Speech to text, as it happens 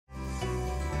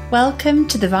Welcome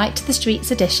to the Right to the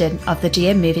Streets edition of the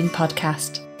GM Moving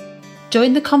podcast.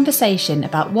 Join the conversation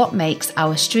about what makes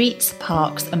our streets,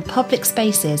 parks and public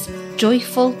spaces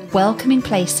joyful, welcoming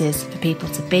places for people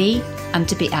to be and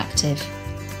to be active.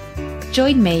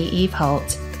 Join me, Eve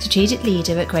Holt, strategic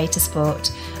leader at Greater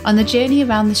Sport, on the journey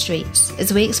around the streets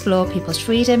as we explore people's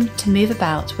freedom to move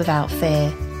about without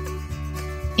fear.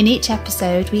 In each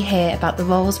episode, we hear about the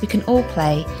roles we can all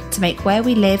play to make where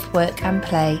we live, work and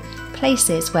play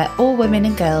places where all women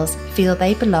and girls feel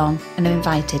they belong and are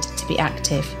invited to be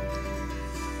active.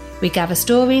 We gather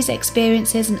stories,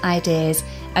 experiences and ideas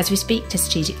as we speak to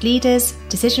strategic leaders,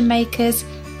 decision makers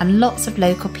and lots of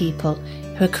local people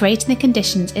who are creating the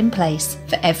conditions in place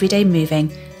for everyday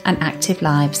moving and active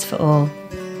lives for all.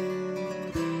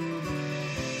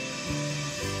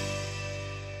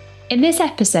 In this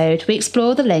episode, we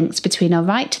explore the links between our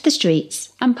right to the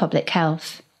streets and public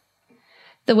health.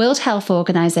 The World Health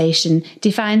Organization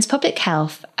defines public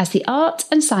health as the art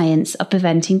and science of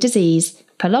preventing disease,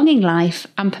 prolonging life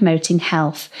and promoting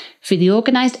health through the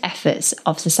organised efforts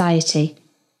of society.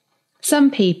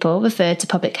 Some people refer to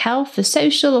public health as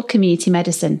social or community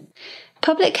medicine.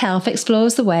 Public health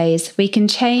explores the ways we can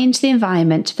change the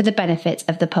environment for the benefit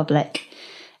of the public,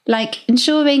 like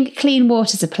ensuring clean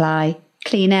water supply,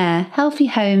 clean air, healthy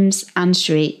homes and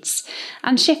streets,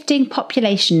 and shifting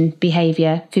population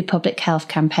behaviour through public health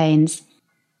campaigns.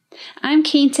 I'm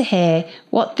keen to hear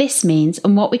what this means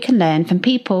and what we can learn from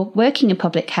people working in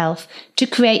public health to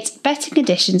create better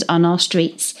conditions on our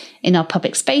streets, in our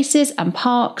public spaces and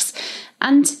parks,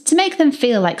 and to make them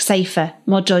feel like safer,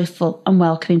 more joyful and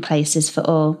welcoming places for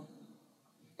all.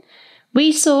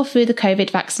 We saw through the COVID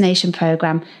vaccination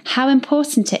programme how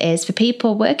important it is for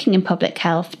people working in public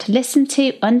health to listen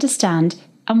to, understand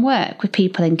and work with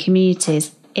people in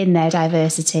communities in their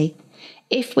diversity,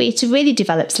 if we are to really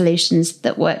develop solutions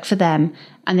that work for them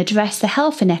and address the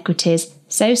health inequities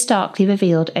so starkly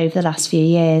revealed over the last few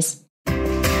years.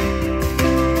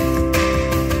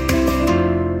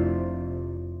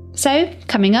 So,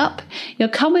 coming up, you'll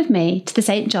come with me to the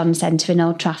St John Centre in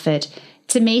Old Trafford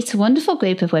to meet a wonderful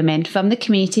group of women from the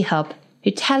community hub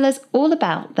who tell us all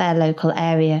about their local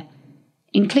area,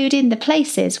 including the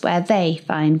places where they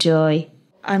find joy.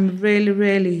 I'm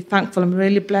really thankful. I'm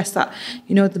really blessed that,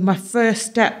 my first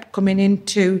step coming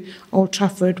into Old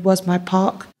Trafford was my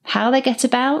park. How they get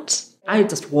about? I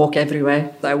just walk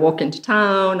everywhere. I walk into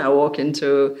town, I walk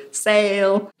into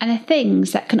Sale. And the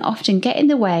things that can often get in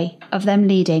the way of them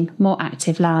leading more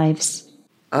active lives.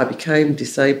 I became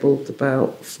disabled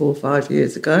about 4 or 5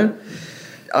 years ago.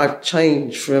 I've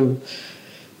changed from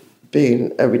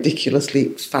being a ridiculously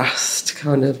fast,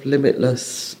 kind of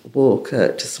limitless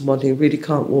walker to someone who really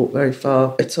can't walk very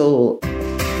far at all.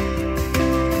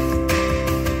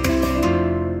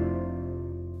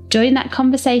 Joining that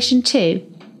conversation too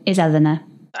is Eleanor.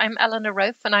 I'm Eleanor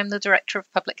Rofe and I'm the Director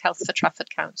of Public Health for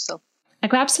Trafford Council. I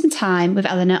grabbed some time with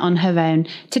Eleanor on her own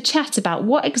to chat about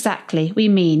what exactly we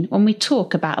mean when we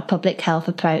talk about a public health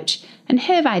approach and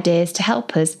her ideas to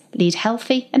help us lead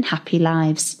healthy and happy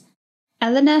lives.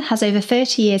 Eleanor has over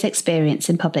 30 years'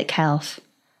 experience in public health.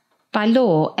 By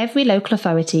law, every local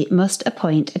authority must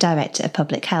appoint a Director of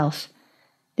Public Health.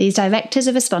 These directors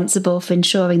are responsible for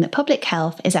ensuring that public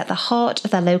health is at the heart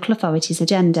of their local authority's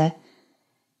agenda.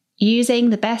 Using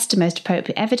the best and most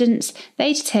appropriate evidence,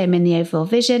 they determine the overall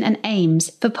vision and aims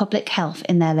for public health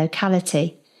in their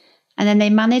locality, and then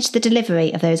they manage the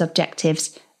delivery of those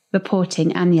objectives,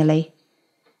 reporting annually.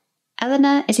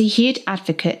 Eleanor is a huge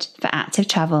advocate for active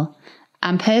travel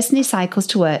and personally cycles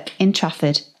to work in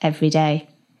Trafford every day.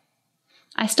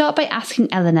 I start by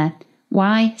asking Eleanor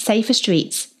why safer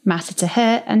streets matter to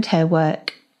her and her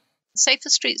work. Safer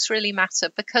streets really matter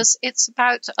because it's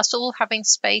about us all having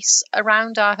space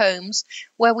around our homes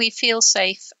where we feel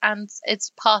safe and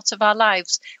it's part of our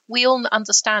lives. We all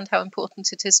understand how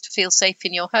important it is to feel safe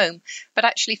in your home, but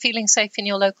actually feeling safe in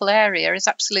your local area is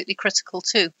absolutely critical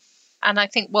too. And I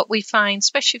think what we find,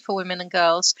 especially for women and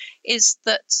girls, is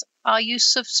that our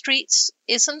use of streets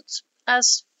isn't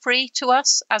as free to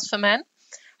us as for men,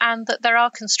 and that there are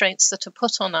constraints that are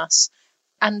put on us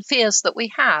and fears that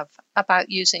we have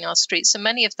about using our streets. And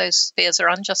many of those fears are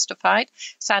unjustified.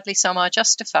 Sadly, some are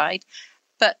justified.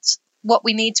 But what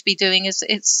we need to be doing is,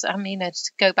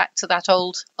 to go back to that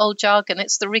old jargon,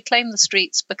 it's the reclaim the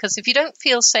streets, because if you don't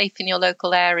feel safe in your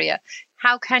local area,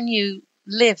 how can you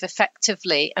live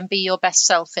effectively and be your best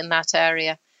self in that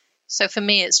area? So for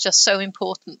me, it's just so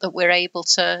important that we're able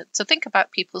to think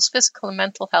about people's physical and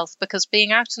mental health, because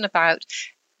being out and about,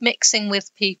 mixing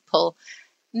with people,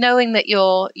 knowing that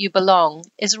you belong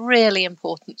is really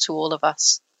important to all of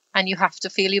us. And you have to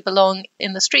feel you belong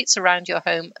in the streets around your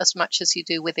home as much as you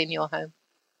do within your home.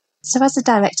 So as a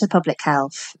Director of Public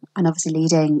Health and obviously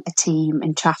leading a team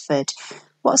in Trafford,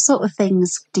 what sort of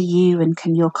things do you and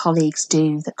can your colleagues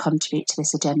do that contribute to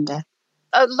this agenda?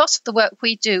 A lot of the work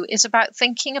we do is about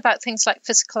thinking about things like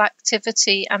physical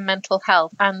activity and mental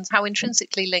health, and how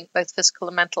intrinsically linked both physical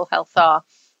and mental health are.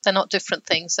 They're not different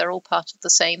things, they're all part of the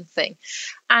same thing.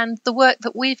 And the work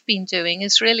that we've been doing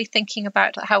is really thinking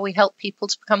about how we help people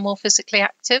to become more physically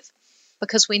active,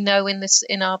 because we know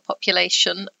in our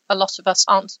population, a lot of us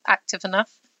aren't active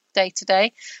enough day to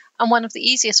day. And one of the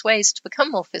easiest ways to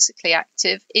become more physically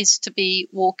active is to be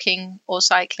walking or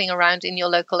cycling around in your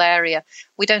local area.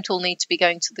 We don't all need to be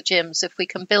going to the gyms. If we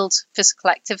can build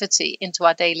physical activity into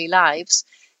our daily lives,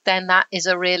 then that is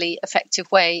a really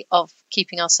effective way of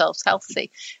keeping ourselves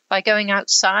healthy. By going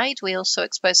outside, we also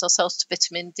expose ourselves to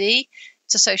vitamin D,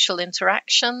 to social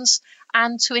interactions,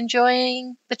 and to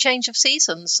enjoying the change of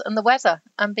seasons and the weather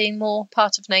and being more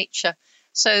part of nature.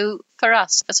 So for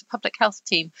us as a public health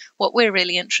team, what we're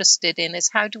really interested in is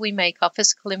how do we make our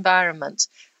physical environment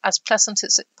as pleasant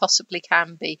as it possibly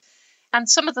can be. And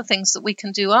some of the things that we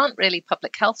can do aren't really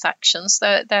public health actions,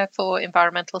 they're for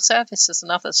environmental services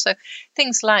and others. So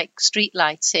things like street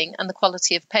lighting and the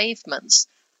quality of pavements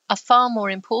are far more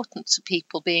important to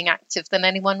people being active than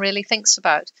anyone really thinks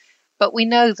about. But we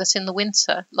know that in the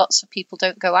winter, lots of people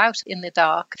don't go out in the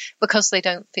dark because they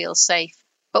don't feel safe.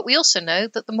 But we also know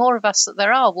that the more of us that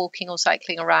there are walking or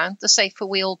cycling around, the safer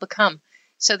we all become.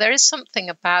 So there is something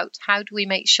about how do we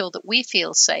make sure that we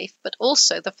feel safe, but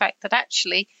also the fact that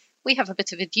actually we have a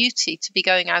bit of a duty to be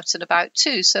going out and about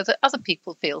too, so that other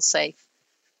people feel safe.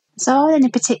 So are there any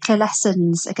particular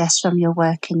lessons, I guess, from your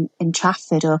work in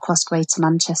Trafford or across Greater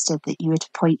Manchester that you would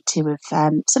point to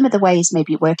of some of the ways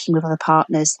maybe working with other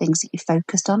partners, things that you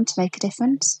focused on to make a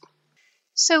difference?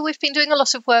 So we've been doing a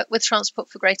lot of work with Transport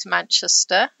for Greater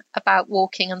Manchester about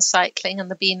walking and cycling and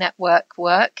the B Network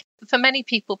work. For many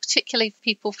people, particularly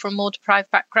people from more deprived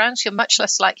backgrounds, you're much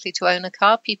less likely to own a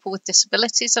car. People with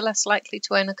disabilities are less likely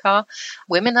to own a car.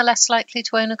 Women are less likely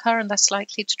to own a car and less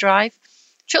likely to drive.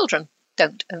 Children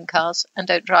don't own cars and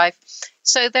don't drive.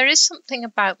 So there is something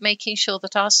about making sure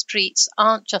that our streets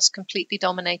aren't just completely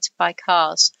dominated by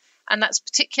cars. And that's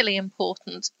particularly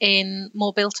important in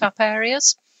more built-up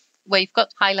areas where you've got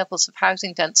high levels of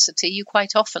housing density. You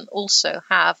quite often also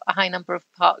have a high number of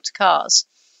parked cars.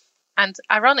 And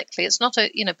ironically, it's not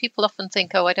people often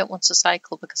think, oh, I don't want to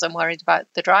cycle because I'm worried about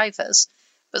the drivers.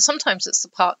 But sometimes it's the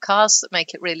parked cars that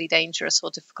make it really dangerous or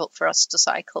difficult for us to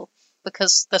cycle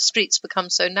because the streets become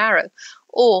so narrow,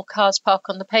 or cars park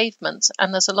on the pavement.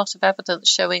 And there's a lot of evidence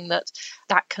showing that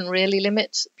that can really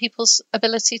limit people's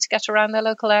ability to get around their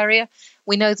local area.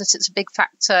 We know that it's a big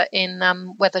factor in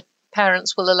whether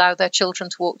parents will allow their children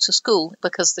to walk to school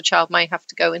because the child may have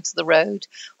to go into the road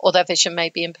or their vision may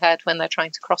be impaired when they're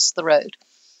trying to cross the road.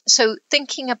 So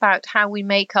thinking about how we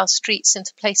make our streets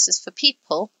into places for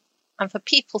people and for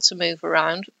people to move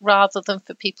around rather than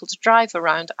for people to drive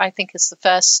around, I think is the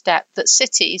first step, that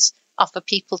cities are for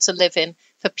people to live in,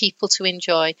 for people to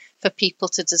enjoy, for people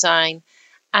to design.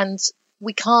 And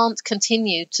we can't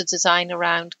continue to design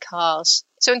around cars.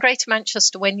 So in Greater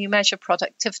Manchester, when you measure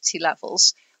productivity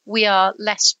levels, we are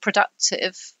less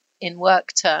productive in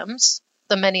work terms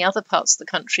than many other parts of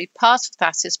the country. Part of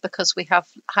that is because we have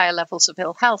higher levels of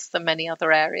ill health than many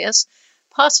other areas.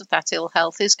 Part of that ill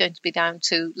health is going to be down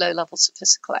to low levels of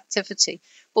physical activity.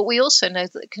 But we also know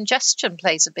that congestion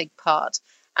plays a big part.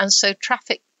 And so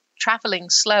traffic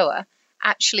travelling slower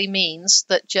actually means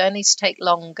that journeys take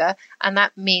longer, and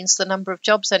that means the number of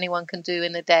jobs anyone can do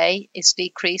in a day is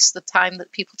decreased, the time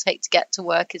that people take to get to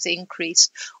work is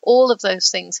increased. All of those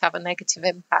things have a negative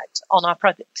impact on our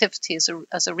productivity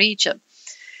as a region.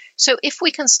 So if we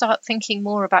can start thinking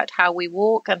more about how we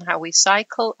walk and how we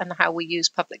cycle and how we use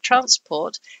public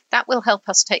transport, that will help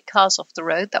us take cars off the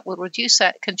road, that will reduce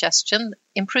air congestion,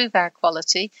 improve air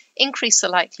quality, increase the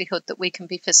likelihood that we can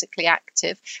be physically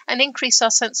active, and increase our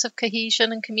sense of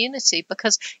cohesion and community,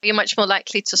 because you're much more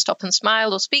likely to stop and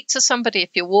smile or speak to somebody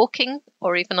if you're walking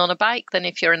or even on a bike than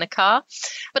if you're in a car.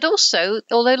 But also,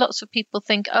 although lots of people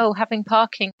think, oh, having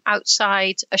parking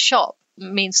outside a shop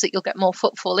means that you'll get more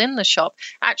footfall in the shop.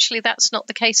 Actually, that's not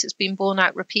the case. It's been borne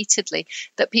out repeatedly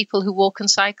that people who walk and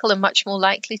cycle are much more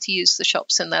likely to use the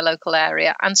shops in their local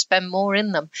area and spend more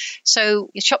in them.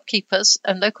 So shopkeepers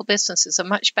and local businesses are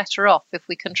much better off if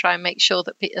we can try and make sure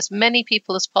that as many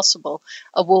people as possible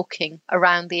are walking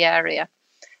around the area.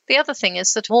 The other thing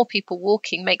is that more people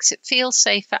walking makes it feel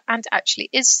safer and actually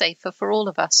is safer for all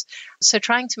of us. So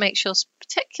trying to make sure,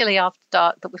 particularly after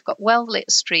dark, that we've got well-lit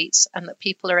streets and that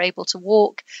people are able to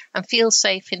walk and feel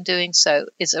safe in doing so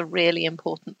is a really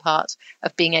important part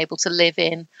of being able to live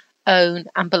in, own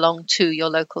and belong to your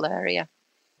local area.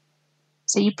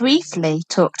 So you briefly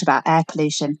talked about air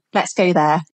pollution. Let's go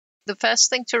there. The first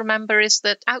thing to remember is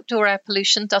that outdoor air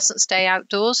pollution doesn't stay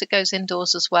outdoors, it goes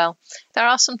indoors as well. There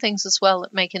are some things as well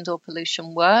that make indoor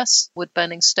pollution worse.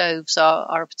 Wood-burning stoves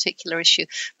are a particular issue.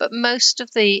 But most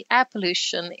of the air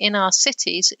pollution in our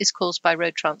cities is caused by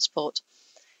road transport.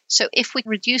 So if we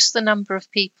reduce the number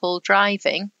of people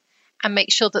driving and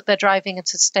make sure that they're driving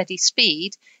at a steady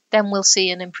speed, then we'll see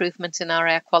an improvement in our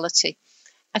air quality.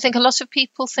 I think a lot of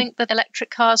people think that electric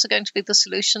cars are going to be the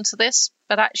solution to this,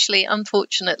 but actually,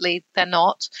 unfortunately, they're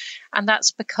not. And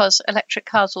that's because electric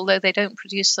cars, although they don't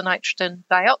produce the nitrogen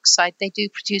dioxide, they do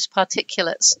produce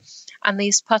particulates. And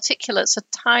these particulates are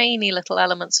tiny little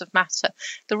elements of matter.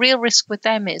 The real risk with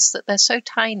them is that they're so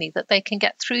tiny that they can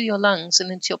get through your lungs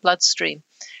and into your bloodstream.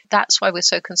 That's why we're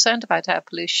so concerned about air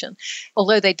pollution.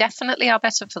 Although they definitely are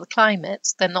better for the climate,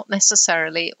 they're not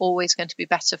necessarily always going to be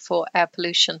better for air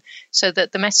pollution. So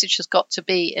that the message has got to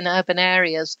be, in urban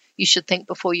areas, you should think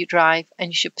before you drive, and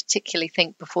you should particularly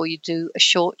think before you do a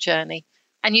short journey.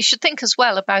 And you should think as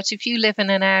well about if you live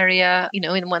in an area,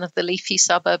 in one of the leafy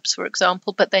suburbs, for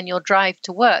example, but then your drive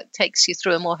to work takes you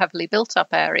through a more heavily built up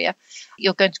area,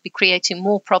 you're going to be creating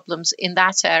more problems in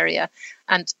that area.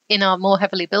 And in our more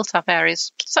heavily built up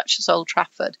areas, such as Old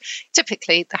Trafford,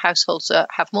 typically the households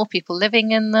have more people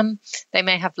living in them. They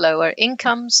may have lower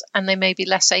incomes and they may be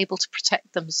less able to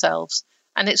protect themselves.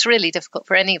 And it's really difficult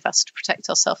for any of us to protect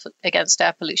ourselves against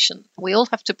air pollution. We all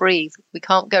have to breathe. We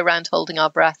can't go around holding our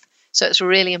breath. So it's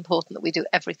really important that we do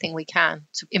everything we can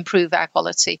to improve air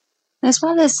quality. As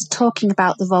well as talking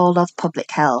about the role of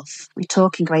public health, we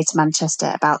talk in Greater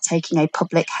Manchester about taking a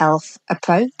public health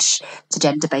approach to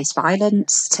gender-based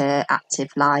violence, to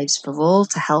active lives for all,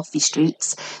 to healthy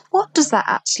streets. What does that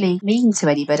actually mean to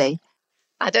anybody?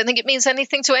 I don't think it means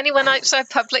anything to anyone outside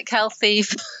public health,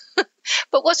 Eve.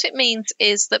 But what it means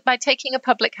is that by taking a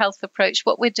public health approach,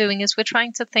 what we're doing is we're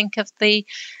trying to think of the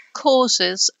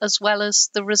causes as well as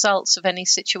the results of any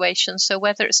situation. So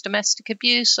whether it's domestic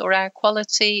abuse or air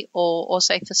quality or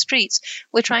safer streets,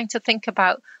 we're trying to think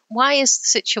about why is the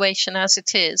situation as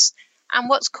it is and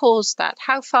what's caused that?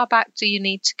 How far back do you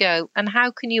need to go? And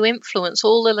how can you influence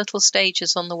all the little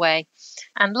stages on the way?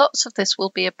 And lots of this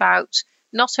will be about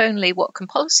not only what can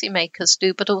policymakers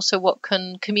do, but also what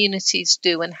can communities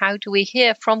do, and how do we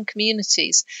hear from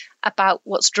communities about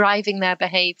what's driving their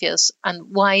behaviours and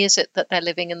why is it that they're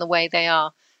living in the way they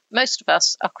are. Most of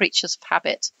us are creatures of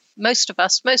habit. Most of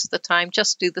us, most of the time,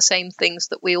 just do the same things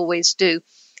that we always do.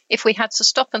 If we had to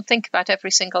stop and think about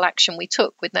every single action we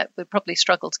took, we'd probably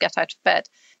struggle to get out of bed.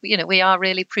 We are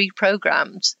really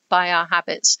pre-programmed by our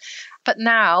habits. But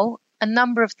now, a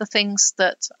number of the things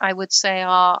that I would say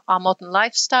are our modern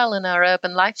lifestyle and our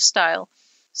urban lifestyle,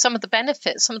 some of the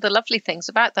benefits, some of the lovely things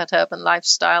about that urban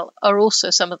lifestyle are also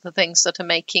some of the things that are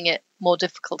making it more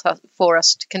difficult for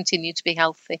us to continue to be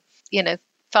healthy.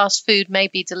 Fast food may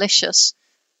be delicious,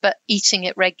 but eating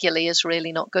it regularly is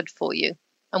really not good for you.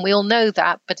 And we all know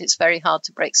that, but it's very hard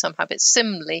to break some habits.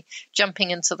 Similarly, jumping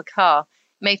into the car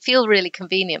may feel really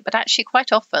convenient, but actually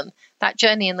quite often that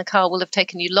journey in the car will have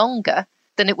taken you longer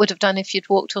than it would have done if you'd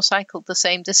walked or cycled the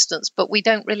same distance. But we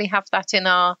don't really have that in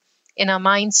our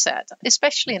mindset,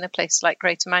 especially in a place like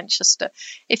Greater Manchester.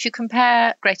 If you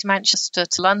compare Greater Manchester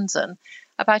to London,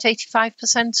 about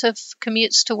 85% of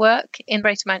commutes to work in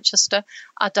Greater Manchester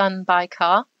are done by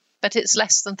car, but it's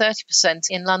less than 30%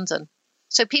 in London.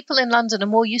 So people in London are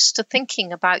more used to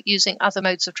thinking about using other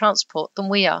modes of transport than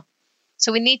we are.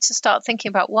 So we need to start thinking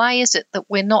about why is it that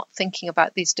we're not thinking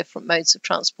about these different modes of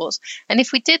transport. And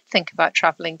if we did think about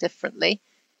travelling differently,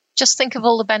 just think of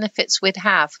all the benefits we'd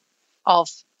have of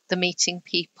the meeting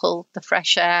people, the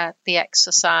fresh air, the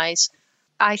exercise.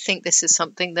 I think this is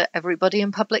something that everybody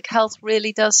in public health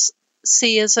really does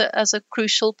see as a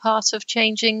crucial part of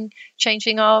changing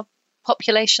our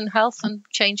population health and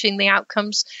changing the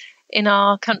outcomes in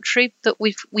our country, that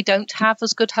we don't have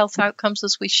as good health outcomes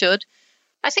as we should.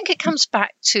 I think it comes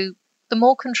back to the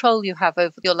more control you have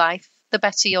over your life, the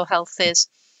better your health is.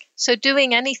 So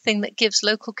doing anything that gives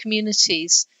local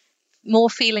communities more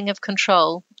feeling of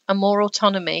control and more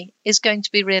autonomy is going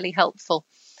to be really helpful.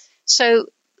 So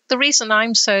the reason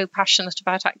I'm so passionate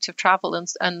about active travel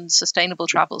and sustainable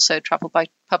travel, so travel by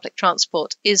public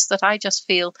transport, is that I just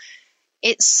feel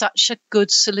It's such a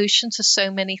good solution to so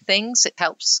many things. It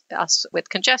helps us with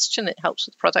congestion, it helps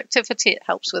with productivity, it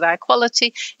helps with air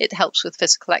quality, it helps with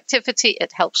physical activity,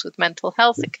 it helps with mental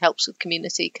health, it helps with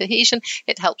community cohesion,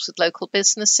 it helps with local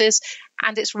businesses,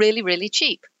 and it's really, really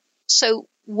cheap. So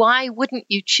why wouldn't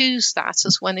you choose that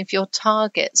as one of your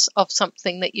targets of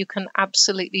something that you can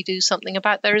absolutely do something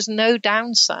about? There is no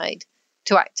downside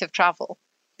to active travel.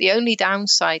 The only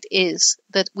downside is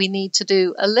that we need to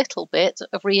do a little bit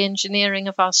of re-engineering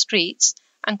of our streets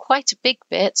and quite a big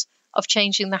bit of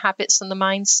changing the habits and the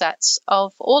mindsets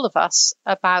of all of us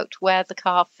about where the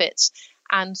car fits.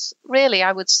 And really,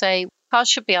 I would say cars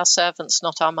should be our servants,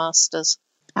 not our masters.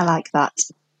 I like that.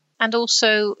 And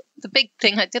also, the big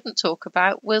thing I didn't talk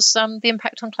about was the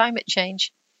impact on climate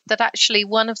change. That actually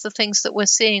one of the things that we're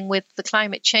seeing with the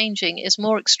climate changing is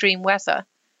more extreme weather.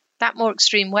 That more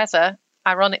extreme weather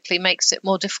ironically makes it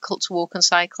more difficult to walk and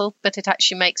cycle, but it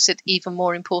actually makes it even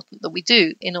more important that we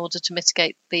do in order to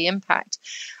mitigate the impact.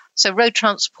 So road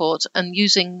transport and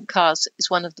using cars is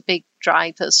one of the big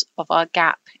drivers of our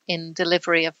gap in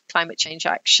delivery of climate change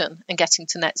action and getting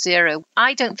to net zero.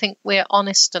 I don't think we're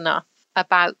honest enough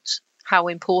about how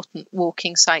important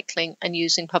walking, cycling and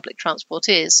using public transport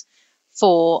is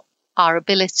for our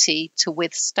ability to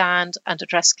withstand and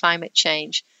address climate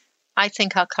change. I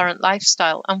think our current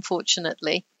lifestyle,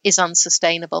 unfortunately, is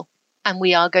unsustainable, and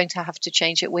we are going to have to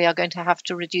change it. We are going to have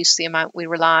to reduce the amount we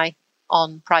rely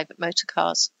on private motor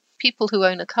cars. People who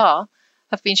own a car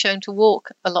have been shown to walk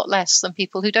a lot less than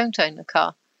people who don't own a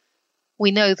car.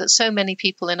 We know that so many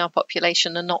people in our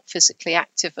population are not physically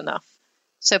active enough.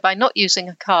 So by not using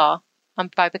a car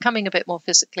and by becoming a bit more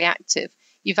physically active,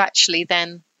 you've actually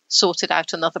then sorted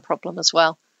out another problem as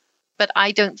well. But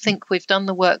I don't think we've done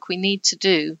the work we need to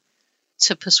do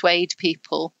to persuade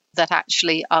people that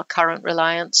actually our current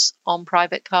reliance on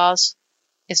private cars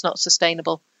is not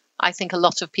sustainable. I think a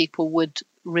lot of people would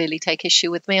really take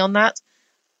issue with me on that.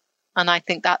 And I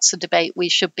think that's a debate we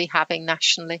should be having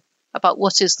nationally about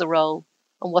what is the role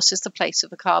and what is the place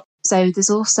of a car. So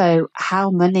there's also how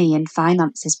money and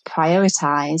finance is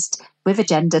prioritised with a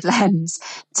gendered lens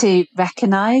to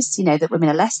recognise, that women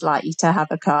are less likely to have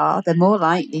a car. They're more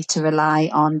likely to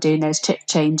rely on doing those trip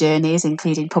chain journeys,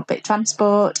 including public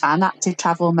transport and active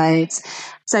travel modes.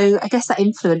 So I guess that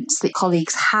influence that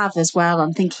colleagues have as well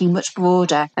on thinking much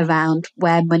broader around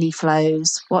where money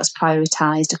flows, what's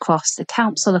prioritised across the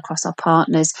council, across our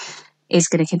partners, is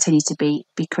going to continue to be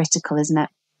critical, isn't it?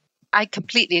 I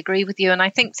completely agree with you. And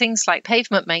I think things like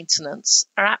pavement maintenance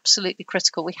are absolutely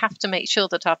critical. We have to make sure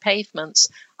that our pavements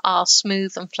are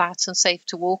smooth and flat and safe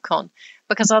to walk on,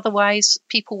 because otherwise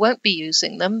people won't be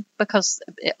using them, because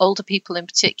older people in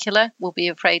particular will be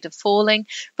afraid of falling,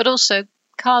 but also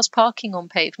cars parking on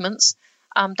pavements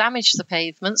damage the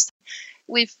pavements.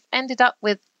 We've ended up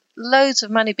with loads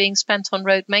of money being spent on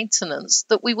road maintenance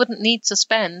that we wouldn't need to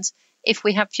spend if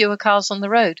we had fewer cars on the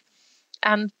road.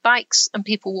 And bikes and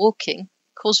people walking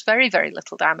cause very, very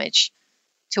little damage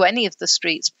to any of the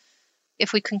streets.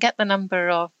 If we can get the number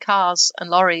of cars and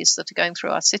lorries that are going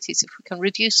through our cities, if we can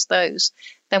reduce those,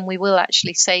 then we will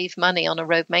actually save money on a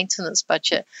road maintenance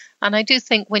budget. And I do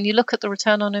think when you look at the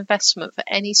return on investment for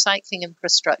any cycling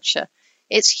infrastructure,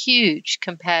 it's huge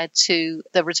compared to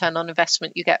the return on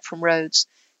investment you get from roads.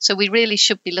 So we really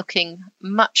should be looking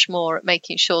much more at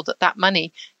making sure that that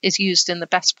money is used in the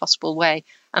best possible way.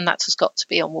 And that has got to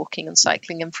be on walking and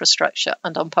cycling infrastructure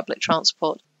and on public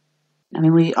transport. I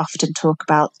mean, we often talk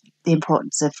about the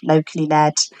importance of locally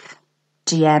led,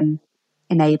 GM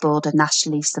enabled and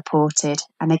nationally supported.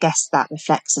 And I guess that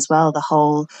reflects as well the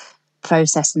whole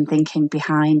process and thinking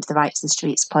behind the Right to the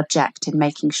Streets project, and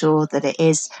making sure that it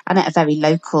is, and at a very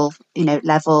local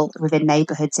level within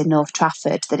neighbourhoods in North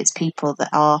Trafford, that it's people that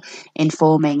are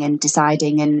informing and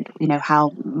deciding and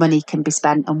how money can be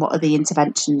spent and what are the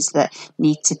interventions that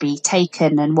need to be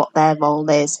taken and what their role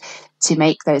is to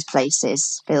make those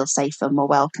places feel safer and more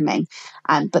welcoming,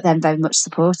 but then very much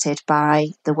supported by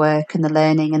the work and the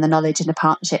learning and the knowledge and the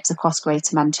partnerships across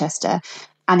Greater Manchester.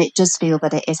 And it does feel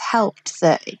that it is helped,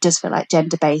 that it does feel like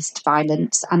gender-based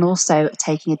violence and also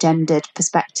taking a gendered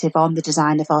perspective on the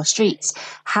design of our streets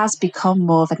has become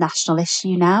more of a national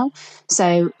issue now.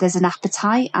 So there's an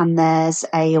appetite and there's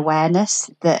a awareness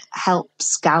that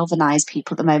helps galvanise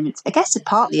people at the moment. I guess it's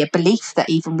partly a belief that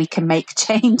even we can make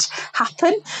change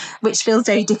happen, which feels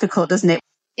very difficult, doesn't it?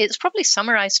 It's probably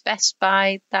summarised best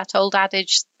by that old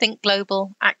adage, think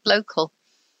global, act local.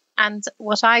 And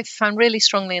what I found really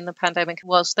strongly in the pandemic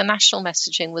was the national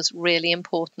messaging was really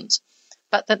important,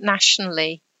 but that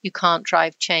nationally you can't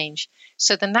drive change.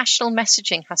 So the national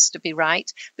messaging has to be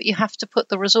right, but you have to put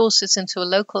the resources into a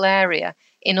local area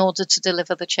in order to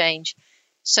deliver the change.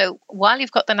 So while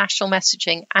you've got the national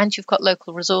messaging and you've got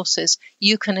local resources,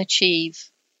 you can achieve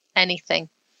anything.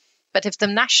 But if the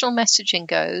national messaging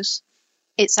goes,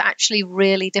 it's actually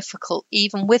really difficult,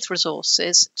 even with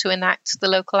resources, to enact the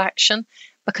local action,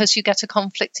 because you get a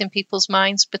conflict in people's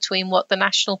minds between what the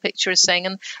national picture is saying.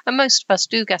 And most of us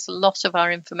do get a lot of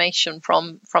our information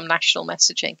from national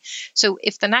messaging. So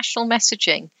if the national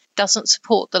messaging doesn't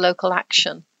support the local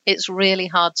action, it's really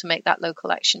hard to make that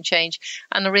local action change.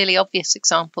 And a really obvious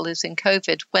example is in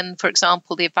COVID, when, for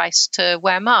example, the advice to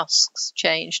wear masks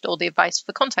changed or the advice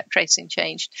for contact tracing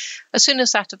changed. As soon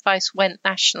as that advice went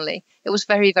nationally, it was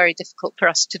very, very difficult for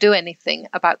us to do anything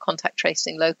about contact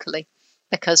tracing locally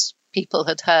because people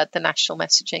had heard the national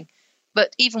messaging.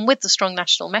 But even with the strong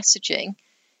national messaging,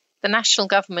 the national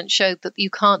government showed that you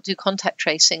can't do contact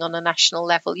tracing on a national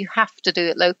level. You have to do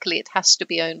it locally. It has to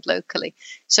be owned locally.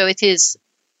 So it is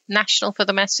national for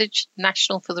the message,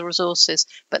 national for the resources,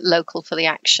 but local for the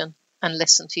action, and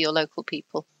listen to your local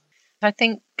people. I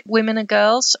think women and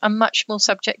girls are much more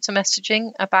subject to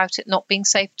messaging about it not being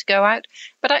safe to go out.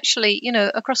 But actually,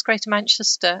 across Greater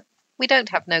Manchester, we don't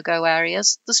have no-go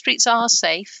areas. The streets are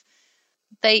safe.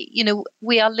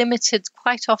 We are limited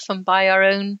quite often by our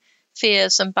own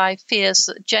fears and by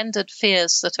gendered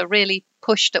fears that are really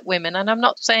pushed at women. And I'm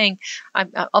not saying,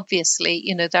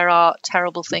 obviously, there are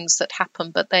terrible things that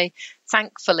happen, but they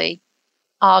thankfully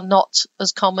are not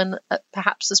as common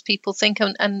perhaps as people think.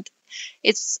 And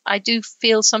I do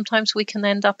feel sometimes we can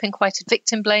end up in quite a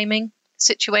victim blaming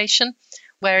situation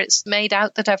where it's made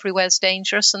out that everywhere's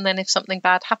dangerous. And then if something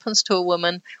bad happens to a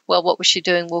woman, well, what was she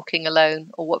doing walking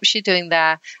alone? Or what was she doing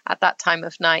there at that time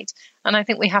of night? And I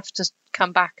think we have to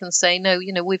come back and say, no,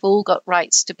 we've all got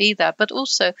rights to be there. But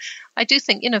also, I do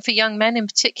think, for young men in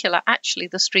particular, actually,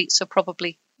 the streets are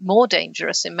probably more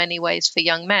dangerous in many ways for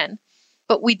young men.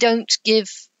 But we don't give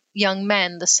young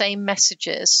men the same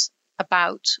messages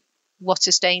about what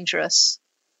is dangerous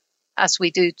as we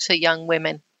do to young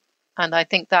women. And I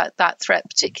think that threat,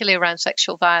 particularly around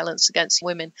sexual violence against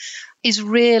women, is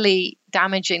really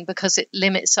damaging because it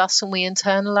limits us and we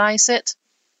internalize it.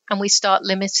 And we start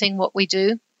limiting what we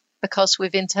do because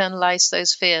we've internalized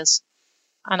those fears.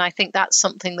 And I think that's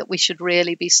something that we should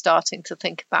really be starting to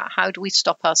think about. How do we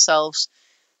stop ourselves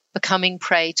becoming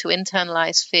prey to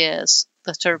internalized fears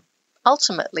that are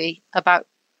ultimately about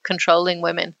controlling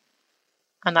women?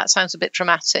 And that sounds a bit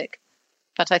dramatic.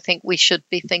 But I think we should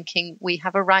be thinking we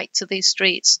have a right to these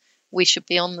streets. We should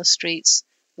be on the streets.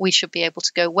 We should be able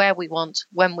to go where we want,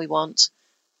 when we want.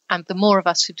 And the more of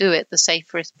us who do it, the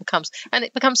safer it becomes. And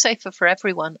it becomes safer for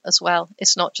everyone as well.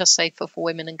 It's not just safer for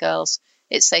women and girls.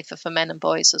 It's safer for men and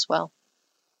boys as well.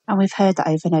 And we've heard that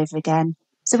over and over again.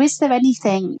 So is there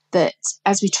anything that,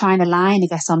 as we try and align,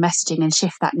 our messaging and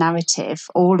shift that narrative,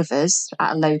 all of us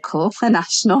at a local, a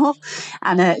national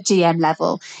and a GM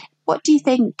level, what do you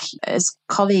think as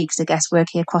colleagues,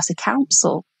 working across a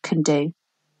council can do?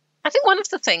 I think one of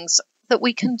the things that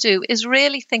we can do is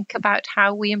really think about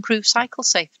how we improve cycle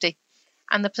safety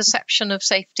and the perception of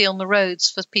safety on the roads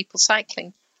for people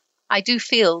cycling. I do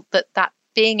feel that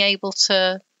being able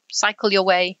to cycle your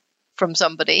way from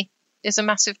somebody is a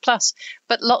massive plus.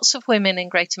 But lots of women in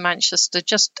Greater Manchester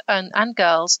and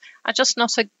girls are just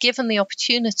not given the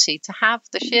opportunity to have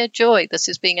the sheer joy that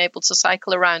is being able to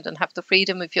cycle around and have the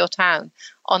freedom of your town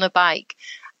on a bike.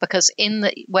 Because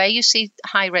where you see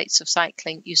high rates of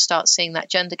cycling, you start seeing that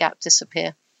gender gap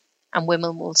disappear, and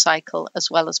women will cycle as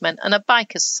well as men. And a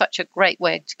bike is such a great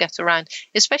way to get around,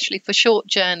 especially for short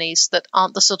journeys that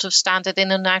aren't the sort of standard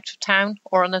in and out of town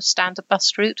or on a standard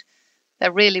bus route.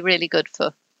 They're really, really good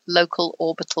for local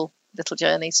orbital little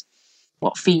journeys.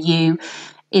 What for you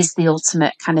is the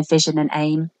ultimate kind of vision and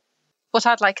aim? What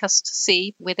I'd like us to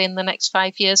see within the next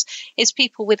 5 years is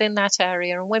people within that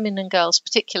area, and women and girls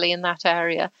particularly in that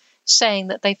area, saying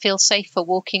that they feel safer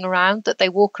walking around, that they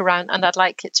walk around, and I'd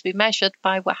like it to be measured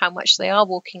by how much they are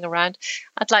walking around.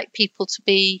 I'd like people to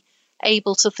be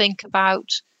able to think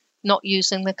about not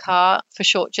using the car for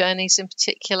short journeys in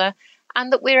particular,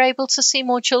 and that we're able to see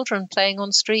more children playing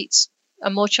on streets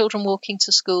and more children walking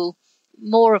to school,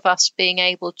 more of us being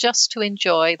able just to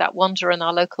enjoy that wonder in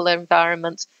our local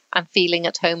environment and feeling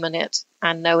at home in it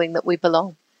and knowing that we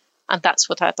belong. And that's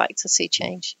what I'd like to see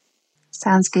change.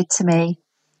 Sounds good to me.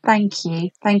 Thank you.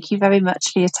 Thank you very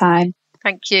much for your time.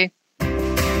 Thank you.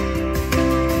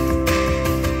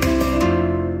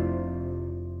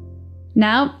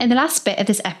 Now, in the last bit of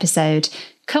this episode,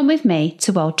 come with me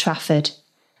to Old Trafford.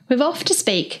 We're off to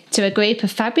speak to a group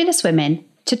of fabulous women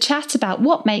to chat about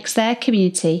what makes their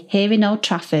community here in Old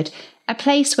Trafford a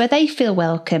place where they feel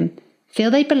welcome,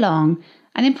 feel they belong,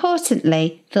 and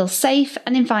importantly, feel safe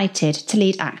and invited to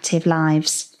lead active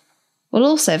lives. We'll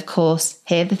also, of course,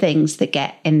 hear the things that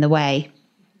get in the way.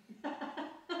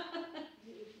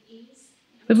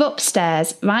 We're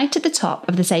upstairs, right at the top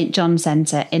of the St John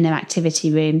Centre inner activity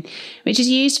room, which is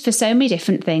used for so many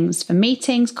different things, from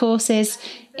meetings, courses,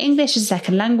 English as a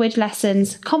second language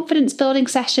lessons, confidence building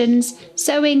sessions,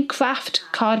 sewing, craft,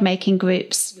 card making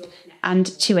groups,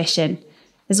 and tuition.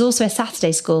 There's also a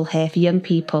Saturday school here for young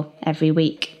people every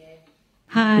week.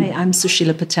 Hi, I'm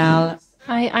Sushila Patel.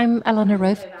 Hi, I'm Eleanor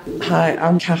Roth. Hi,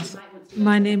 I'm Kath.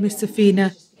 My name is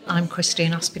Safina. I'm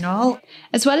Christine Aspinall.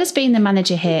 As well as being the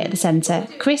manager here at the centre,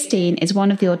 Christine is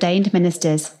one of the ordained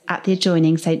ministers at the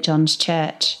adjoining St John's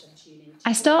Church.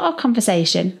 I start our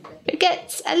conversation, which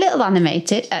gets a little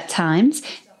animated at times,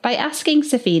 by asking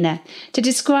Safina to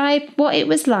describe what it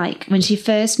was like when she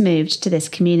first moved to this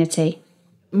community.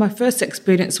 My first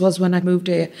experience was when I moved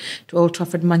here to Old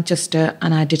Trafford, Manchester,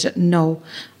 and I didn't know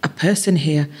a person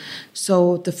here.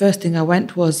 So the first thing I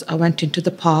went into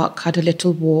the park, had a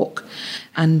little walk,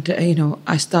 and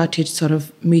I started sort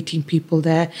of meeting people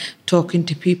there, talking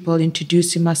to people,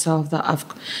 introducing myself that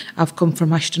I've come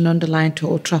from Ashton-under-Lyne to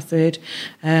Old Trafford,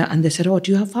 and they said, "Oh,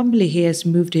 do you have family here? Has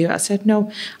moved here?" I said,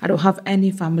 "No, I don't have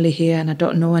any family here, and I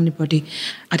don't know anybody."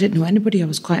 I didn't know anybody. I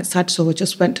was quite sad, so I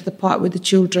just went to the park with the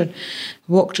children,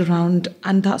 walked around,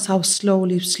 and that's how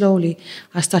slowly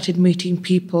I started meeting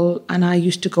people. And I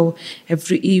used to go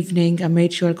every evening. I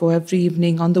made sure I go every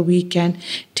evening on the weekend,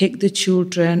 take the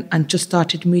children, and just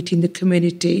started meeting the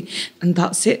community. And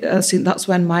that's it. I think that's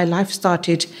when my life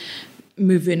started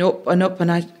moving up. And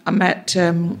I met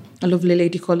a lovely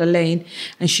lady called Elaine,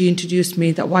 and she introduced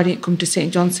me that why didn't you come to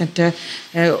St John Centre,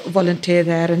 volunteer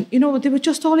there. And they were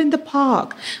just all in the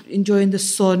park, enjoying the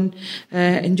sun,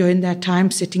 enjoying their time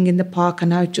sitting in the park,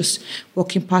 and I was just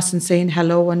walking past and saying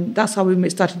hello, and that's how we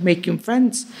started making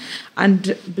friends.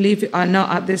 And believe it or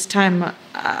not, at this time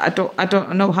I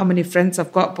don't know how many friends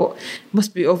I've got, but it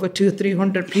must be over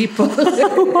 200-300 people.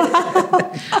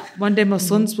 One day my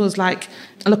son was like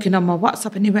looking on my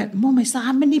WhatsApp, and he went, "Mum, is that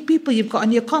how many people you've got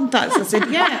on your contacts?" I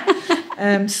said,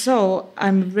 "Yeah." So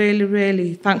I'm really,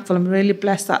 really thankful. I'm really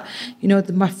blessed that,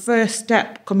 my first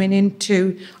step coming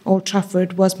into Old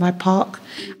Trafford was my park.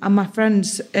 And my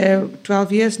friends,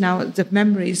 12 years now, the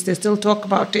memories, they still talk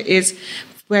about it, is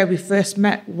where we first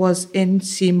met was in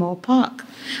Seymour Park.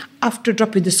 After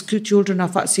dropping the school children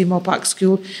off at Seymour Park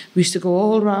School, we used to go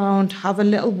all around, have a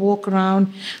little walk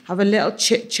around, have a little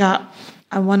chit-chat.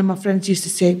 And one of my friends used to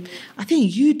say, "I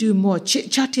think you do more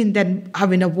chit-chatting than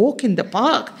having a walk in the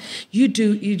park. You're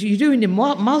doing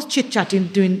more mouth chit-chatting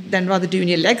than rather doing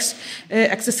your legs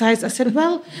exercise." I said,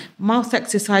 "Well, mouth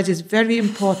exercise is very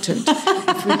important.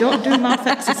 If we don't do mouth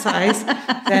exercise,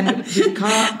 then we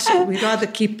can't. We'd rather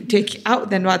take it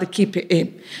out than rather keep it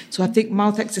in. So I think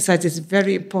mouth exercise is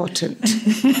very important."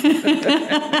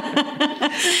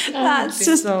 That's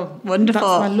just wonderful.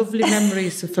 That's my lovely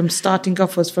memories from starting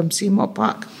off was from Seymour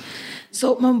Park.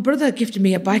 So my brother gifted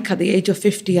me a bike at the age of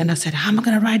 50, and I said, "How am I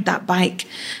going to ride that bike?"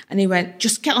 And he went,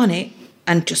 "Just get on it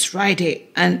and just ride it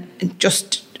and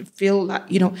just feel that,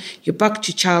 you're back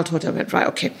to childhood." I went, "Right,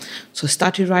 okay." So I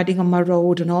started riding on my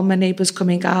road, and all my neighbours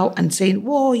coming out and saying,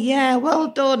 "Whoa, yeah, well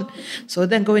done." So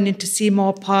then going into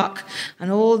Seymour Park,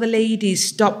 and all the ladies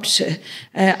stopped,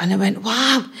 and I went,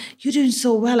 "Wow, you're doing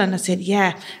so well." And I said,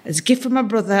 "Yeah, it's a gift from my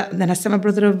brother." And then I sent my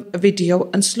brother a video,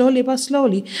 and slowly but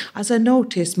slowly, as I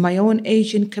noticed, my own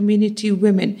Asian community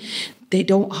women, they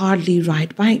don't hardly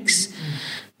ride bikes.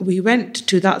 We went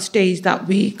to that stage that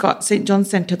we got, St John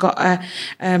Centre got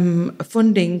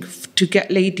funding to get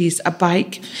ladies a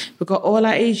bike. We got all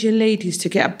our Asian ladies to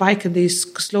get a bike, and they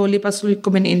slowly but slowly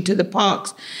coming into the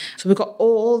parks. So we got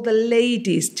all the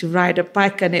ladies to ride a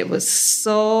bike, and it was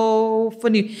so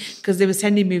funny because they were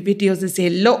sending me videos and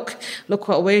saying, look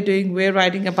what we're doing, we're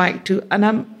riding a bike too. And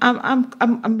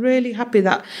I'm really happy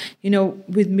that,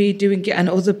 with me doing it and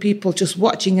other people just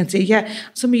watching and say, yeah.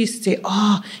 Some used to say,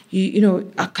 "Oh,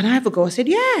 can I have a go?" I said,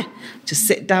 "Yeah." Just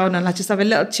sit down and I just have a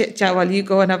little chit chat while you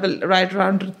go and have a ride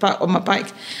around the park on my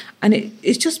bike. And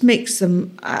it just makes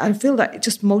them, I feel that it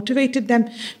just motivated them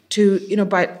to,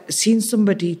 by seeing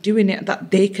somebody doing it,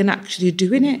 that they can actually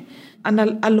doing it. And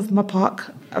I love my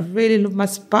park. I really love my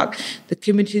park. The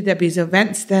community, there'll be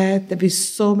events there. There'll be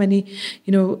so many,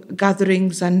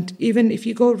 gatherings. And even if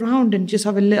you go around and just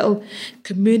have a little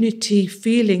community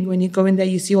feeling when you go in there,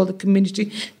 you see all the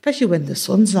community, especially when the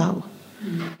sun's out.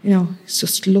 It's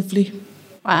just lovely.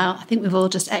 Wow, I think we've all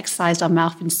just exercised our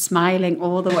mouth and smiling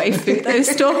all the way through those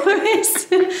stories.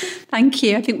 Thank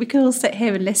you. I think we could all sit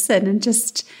here and listen and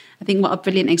just, I think what a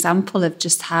brilliant example of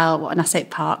just how what an Asset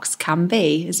Parks can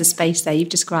be as a space there you've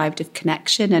described of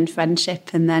connection and friendship,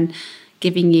 and then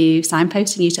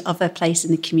signposting you to other places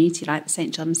in the community like the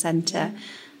St John's Centre.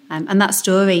 And that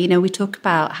story, we talk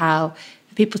about how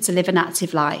for people to live an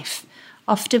active life,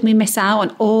 often we miss out on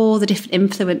all the different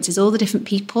influences, all the different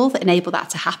people that enable that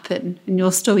to happen. And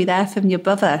your story there from your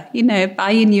brother,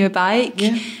 buying you a bike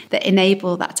that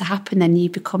enable that to happen, then you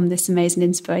become this amazing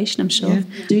inspiration, I'm sure. Yeah.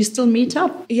 Do you still meet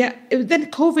up? Yeah,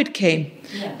 then COVID came.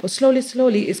 Yeah. But slowly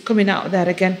it's coming out there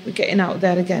again. We're getting out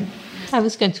there again. I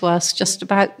was going to ask just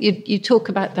about, you talk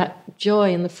about that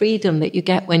joy and the freedom that you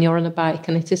get when you're on a bike,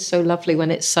 and it is so lovely when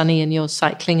it's sunny and you're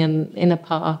cycling in a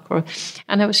park.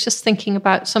 And I was just thinking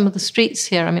about some of the streets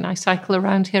here. I mean, I cycle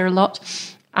around here a lot,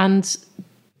 and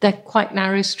they're quite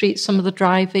narrow streets. Some of the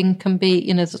driving can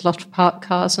be, there's a lot of parked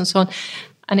cars and so on.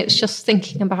 And it was just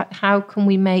thinking about how can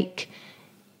we make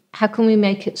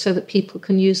it so that people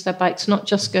can use their bikes, not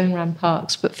just going around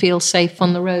parks, but feel safe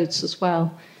on the roads as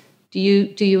well. Do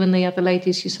you and the other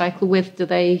ladies you cycle with,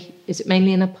 is it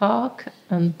mainly in a park?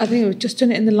 I think we've just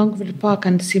done it in the Longville Park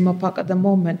and Seymour Park at the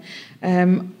moment.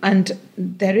 And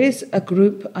there is a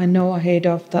group I know ahead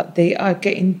of that they are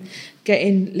getting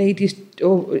ladies,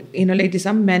 or ladies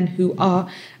and men who are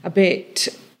a bit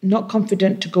not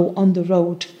confident to go on the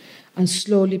road, and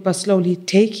slowly but slowly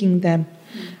taking them.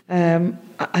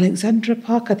 Alexandra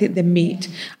Park, I think they meet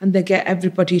and they get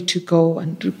everybody to go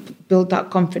and build that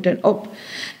confidence up.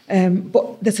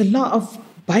 But there's a lot of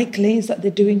bike lanes that they're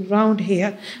doing around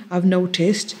here, I've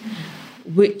noticed,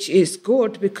 which is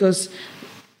good because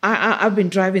I've been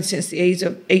driving since the age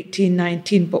of 18,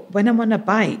 19, but when I'm on a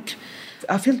bike,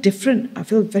 I feel different. I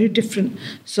feel very different.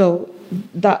 So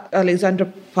that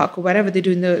Alexandra Park or wherever they're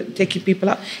doing taking people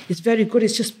out, it's very good.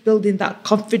 It's just building that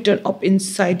confidence up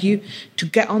inside you to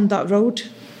get on that road.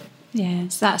 Yeah,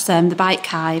 so that's the Bike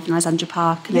Hive in Alexandra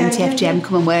Park, and TFGM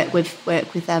come and work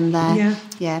with them there.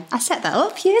 Yeah, I set that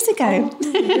up years ago.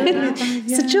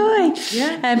 It's a joy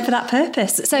for that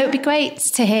purpose. So it'd be great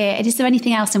to hear. Is there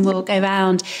anything else, and we'll go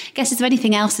around, I guess, is there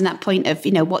anything else in that point of,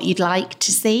 what you'd like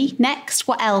to see next?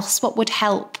 What else? What would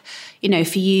help,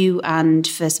 for you and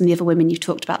for some of the other women you've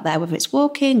talked about there, whether it's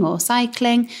walking or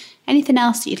cycling? Anything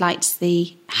else that you'd like to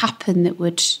see happen that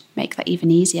would make that even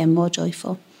easier and more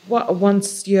joyful? What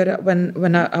once year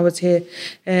when I was here,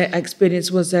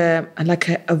 experience was like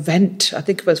an event. I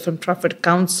think it was from Trafford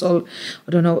Council.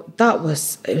 I don't know.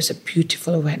 It was a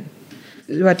beautiful event.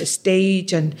 We had a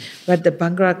stage and we had the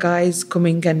Bhangra guys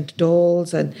coming and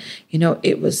dolls, and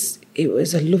it was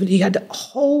a lovely. You had a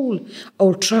whole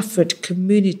Old Trafford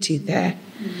community there,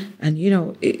 and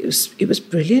it was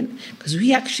brilliant because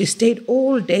we actually stayed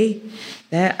all day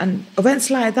there, and events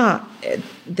like that,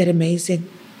 they're amazing.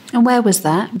 And where was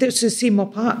that? This was Seymour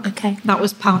Park. Okay. That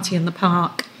was Party in the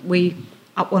Park.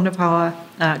 One of our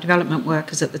development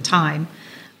workers at the time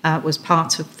was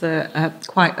part of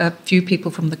quite a few people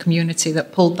from the community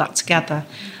that pulled that together.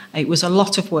 It was a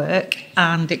lot of work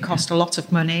and it cost a lot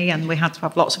of money, and we had to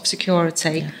have lots of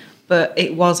security, but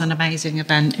it was an amazing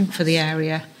event for the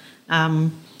area.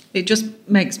 It just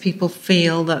makes people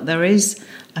feel that there is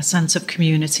a sense of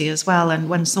community as well. And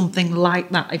when something like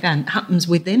that event happens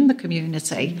within the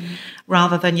community,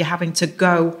 rather than you having to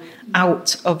go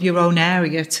out of your own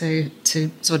area to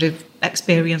sort of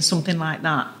experience something like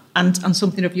that, and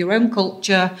something of your own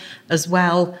culture as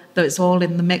well, that it's all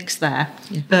in the mix there.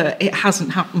 Yeah. But it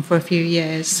hasn't happened for a few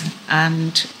years.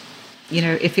 And,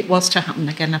 if it was to happen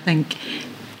again, I think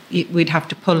we'd have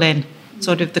to pull in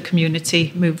sort of the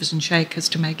community movers and shakers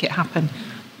to make it happen.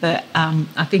 But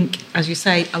I think, as you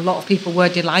say, a lot of people were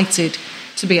delighted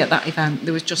to be at that event.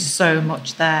 There was just so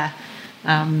much there.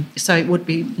 So it would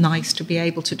be nice to be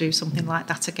able to do something like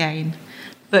that again.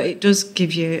 But it does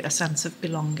give you a sense of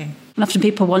belonging. And often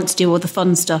people want to do all the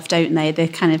fun stuff, don't they? The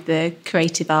kind of the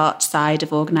creative art side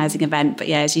of organising an event. But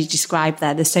as you described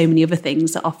there's so many other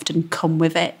things that often come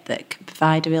with it that can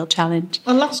provide a real challenge.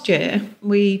 Well, last year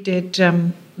we did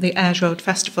the Ayres Road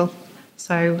Festival.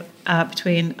 So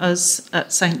between us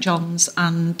at St John's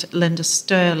and Linda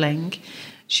Sterling,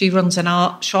 she runs an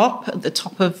art shop at the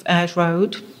top of Ayres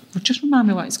Road. Just remind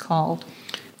me what it's called.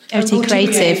 OT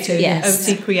Creative, yes.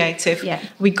 OT Creative. Yeah.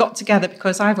 We got together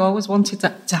because I've always wanted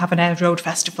to have an Ayres Road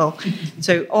Festival.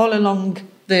 So all along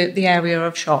the area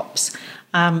of shops.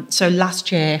 So last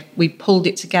year we pulled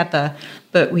it together,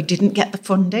 but we didn't get the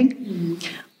funding.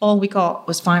 All we got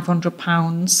was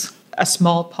 £500, a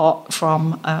small pot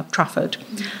from Trafford.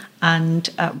 And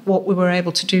what we were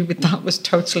able to do with that was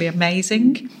totally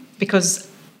amazing, because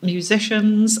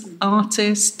musicians,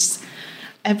 artists,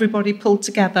 everybody pulled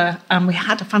together, and we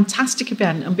had a fantastic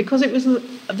event. And because it was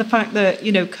the fact that,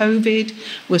 you know, COVID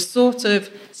was sort of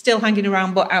still hanging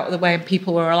around but out of the way and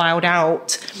people were allowed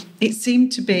out, it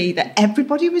seemed to be that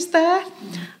everybody was there.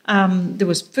 There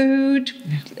was food,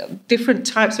 different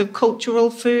types of cultural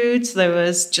foods. There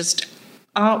was just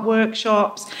art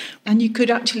workshops, and you could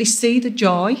actually see the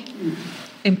joy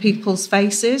in people's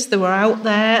faces. They were out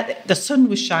there. The sun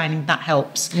was shining. That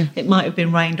helps. Yeah. It might have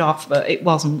been rained off, but it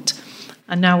wasn't.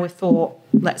 And now we thought,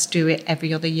 let's do it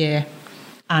every other year.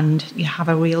 And you have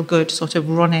a real good sort of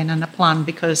run-in and a plan,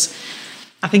 because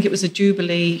I think it was a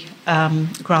Jubilee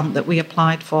grant that we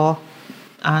applied for.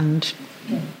 And,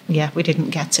 yeah, we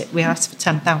didn't get it. We asked for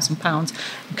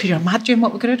 £10,000. Could you imagine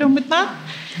what we could have done with that?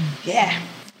 Yeah.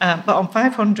 But on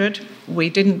 500, we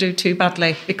didn't do too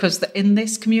badly, because in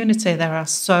this community there are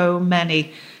so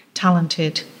many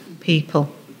talented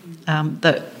people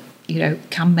that, you know,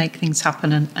 can make things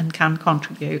happen and can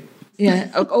contribute.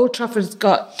 Yeah, Old Trafford's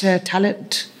got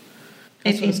talent.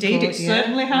 Indeed, it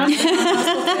certainly has.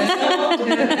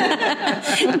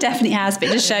 It definitely has, but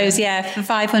it just shows, for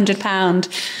 £500,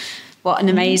 what an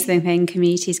amazing thing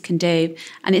communities can do.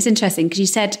 And it's interesting, because you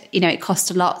said, you know, it cost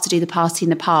a lot to do the party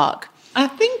in the park. I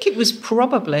think it was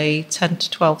probably £10,000 to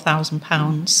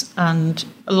 £12,000, and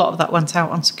a lot of that went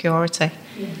out on security.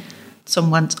 Yeah.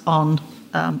 Some went on.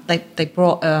 They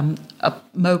brought a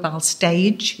mobile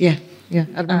stage. Yeah,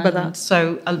 I remember that.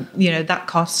 So you know, that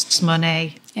costs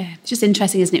money. Yeah, it's just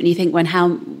interesting, isn't it, when you think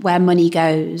where money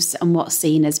goes and what's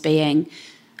seen as being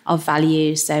of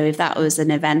value. So if that was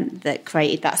an event that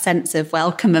created that sense of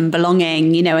welcome and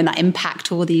belonging, you know, and that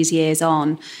impact all these years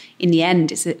on, in the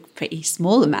end, it's a pretty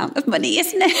small amount of money,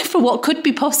 isn't it, for what could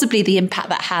be possibly the impact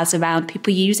that has around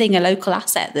people using a local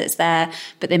asset that's there,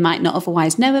 but they might not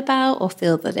otherwise know about or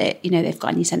feel that it, you know, they've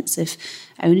got any sense of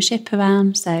ownership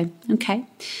around. So, okay,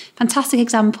 fantastic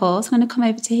examples. I'm going to come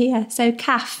over to here. So,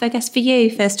 Kath, I guess for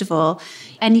you, first of all,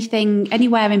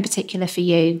 anywhere in particular for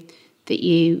you that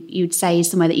you'd say is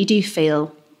somewhere that you do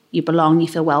feel you belong, you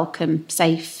feel welcome,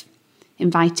 safe,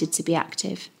 invited to be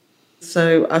active?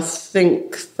 So I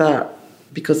think that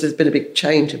because there's been a big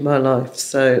change in my life,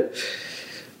 so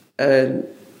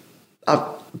I've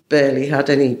barely had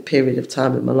any period of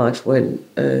time in my life when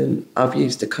I've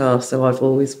used a car, so I've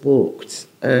always walked,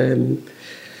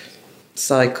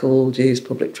 cycled, used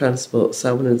public transport,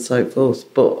 so on and so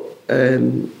forth. But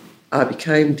I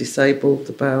became disabled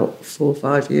about 4 or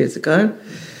 5 years ago.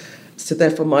 So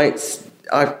therefore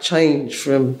I've changed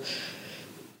from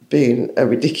being a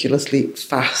ridiculously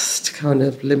fast, kind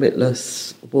of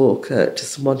limitless walker to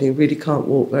someone who really can't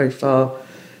walk very far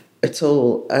at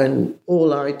all. And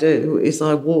all I do is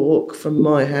I walk from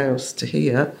my house to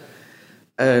here,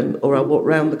 or I walk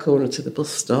round the corner to the bus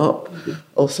stop,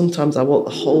 or sometimes I walk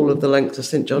the whole of the length of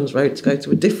St John's Road to go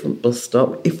to a different bus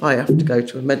stop if I have to go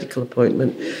to a medical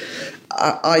appointment.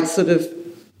 I sort of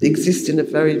exist in a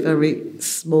very, very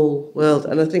small world.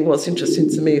 And I think what's interesting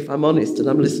to me, if I'm honest, and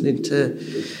I'm listening to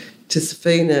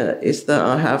Safina, is that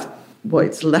I have, what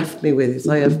it's left me with is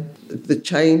I have the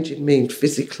change in me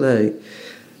physically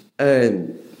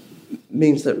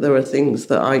means that there are things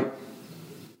that I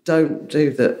don't do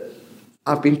that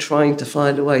I've been trying to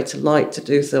find a way to like to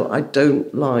do. So I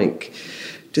don't like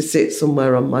to sit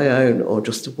somewhere on my own or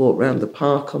just to walk around the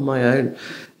park on my own.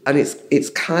 And it's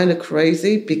kind of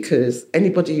crazy, because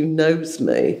anybody who knows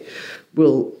me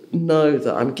will know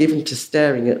that I'm given to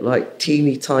staring at like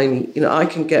teeny tiny, you know, I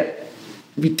can get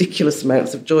ridiculous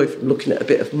amounts of joy from looking at a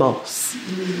bit of moss,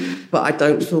 but I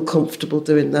don't feel comfortable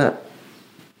doing that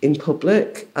in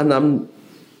public. And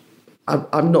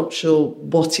I'm not sure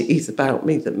what it is about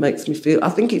me that makes me feel, I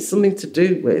think it's something to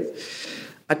do with,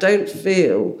 I don't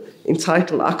feel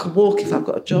entitled. I can walk if I've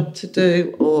got a job to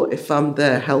do, or if I'm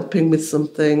there helping with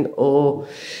something, or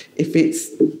if it's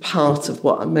part of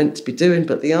what I'm meant to be doing.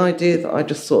 But the idea that I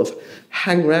just sort of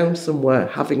hang around somewhere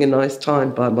having a nice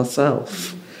time by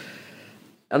myself,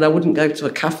 and I wouldn't go to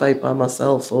a cafe by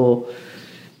myself or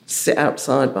sit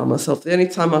outside by myself. The only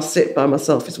time I sit by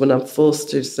myself is when I'm forced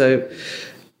to. So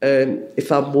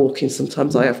if I'm walking,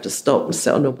 sometimes I have to stop and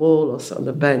sit on a wall or sit on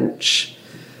a bench.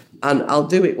 And I'll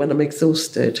do it when I'm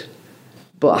exhausted,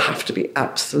 but I have to be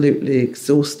absolutely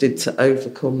exhausted to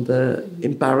overcome the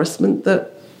embarrassment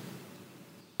that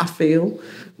I feel,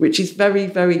 which is very,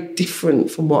 very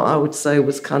different from what I would say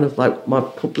was kind of like my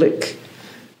public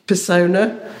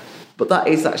persona. But that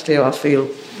is actually how I feel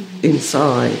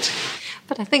inside.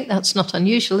 But I think that's not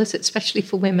unusual, is it? Especially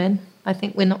for women. I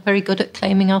think we're not very good at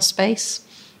claiming our space.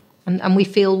 And we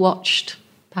feel watched,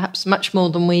 perhaps much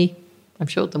more than we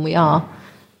are.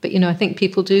 But, I think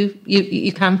people do,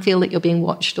 you can feel that you're being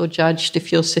watched or judged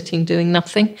if you're sitting doing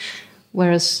nothing,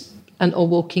 or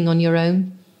walking on your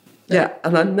own. Yeah,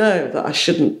 and I know that I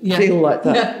shouldn't feel like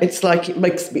that. Yeah. It's like it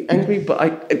makes me angry, but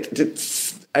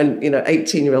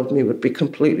 18-year-old me would be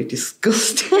completely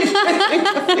disgusted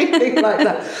feeling like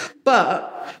that.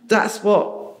 But that's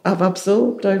what I've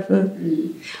absorbed over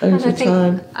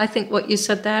time. I think what you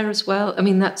said there as well, I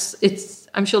mean,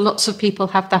 I'm sure lots of people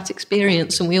have that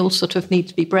experience, and we all sort of need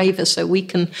to be braver so we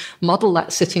can model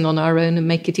that sitting on our own and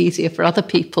make it easier for other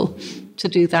people to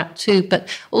do that too. But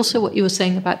also what you were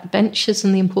saying about the benches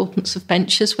and the importance of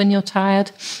benches when you're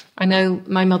tired. I know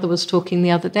my mother was talking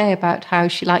the other day about how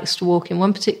she likes to walk in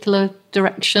one particular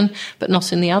direction but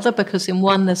not in the other, because in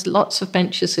one there's lots of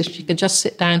benches so she can just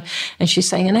sit down, and she's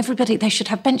saying, and everybody, they should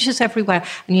have benches everywhere,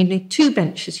 and you need 2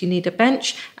 benches. You need a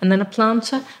bench and then a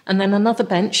planter and then another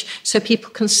bench, so people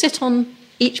can sit on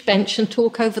each bench and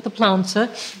talk over the planter,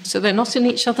 so they're not in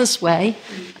each other's way,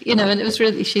 and it was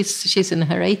really, she's in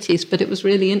her 80s, but it was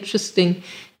really interesting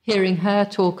hearing her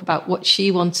talk about what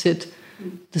she wanted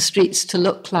the streets to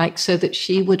look like so that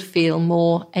she would feel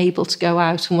more able to go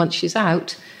out, and once she's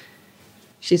out,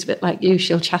 she's a bit like you,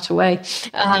 she'll chat away.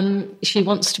 She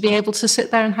wants to be able to sit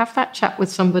there and have that chat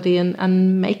with somebody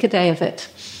and make a day of it.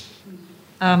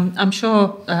 I'm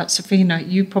sure, Safina,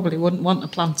 you probably wouldn't want a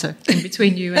planter in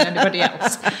between you and anybody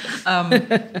else.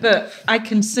 But I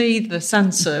can see the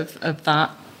sense of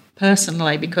that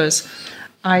personally, because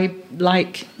I,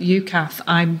 like you, Kath,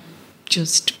 I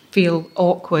just feel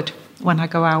awkward when I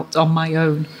go out on my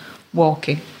own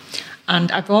walking.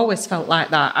 And I've always felt like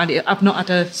that. I've not had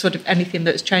a sort of anything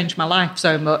that's changed my life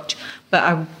so much.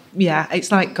 But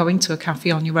it's like going to a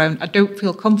cafe on your own. I don't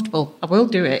feel comfortable. I will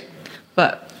do it,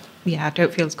 but I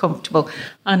don't feel as comfortable.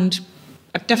 And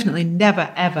I definitely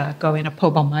never, ever go in a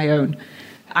pub on my own.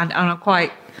 And I'm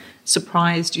quite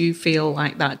surprised you feel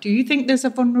like that. Do you think there's a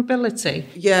vulnerability?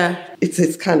 Yeah,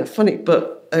 it's kind of funny,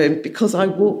 but because I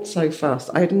walked so fast,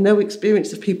 I had no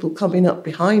experience of people coming up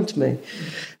behind me.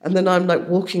 And then I'm like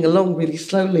walking along really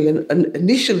slowly, and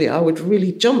initially I would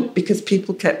really jump because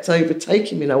people kept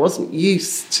overtaking me and I wasn't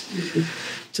used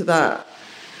to that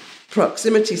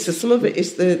proximity. So some of it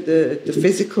is the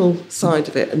physical side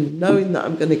of it, and knowing that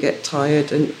I'm going to get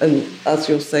tired, and as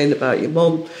you're saying about your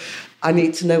mum, I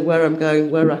need to know where I'm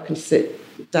going, where I can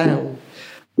sit down.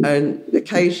 And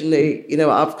occasionally,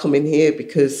 I've come in here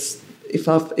because if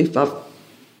I've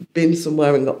been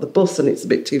somewhere and got the bus and it's a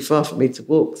bit too far for me to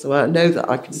walk, so I know that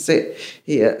I can sit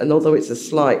here, and although it's a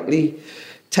slightly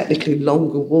technically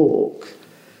longer walk,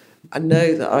 I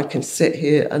know that I can sit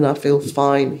here and I feel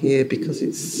fine here because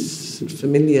it's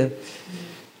familiar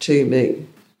to me.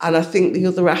 And I think the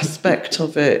other aspect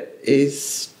of it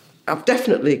is I've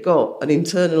definitely got an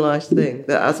internalised thing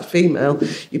that as a female,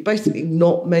 you're basically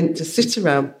not meant to sit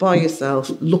around by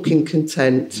yourself looking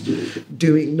content,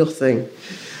 doing nothing.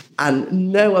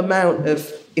 And no amount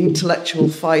of intellectual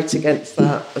fight against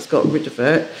that has got rid of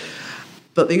it.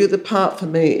 But the other part for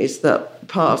me is that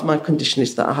part of my condition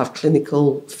is that I have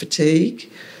clinical fatigue.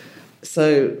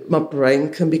 So my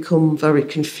brain can become very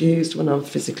confused when I'm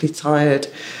physically tired.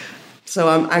 So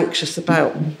I'm anxious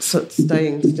about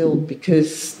staying still,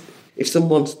 because if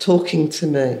someone's talking to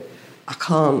me, I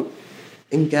can't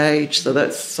engage. So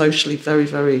that's socially very,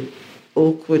 very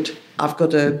awkward. I've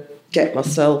got to get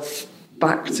myself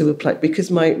back to a place,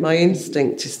 because my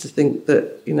instinct is to think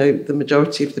that, the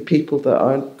majority of the people that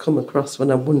I come across when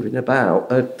I'm wandering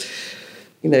about are,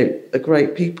 are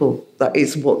great people. That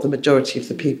is what the majority of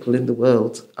the people in the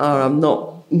world are. I'm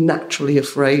not naturally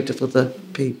afraid of other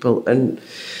people. And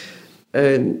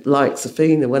like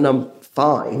Safina, when I'm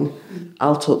fine,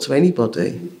 I'll talk to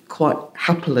anybody quite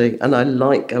happily. And I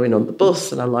like going on the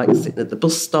bus, and I like sitting at the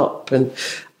bus stop, and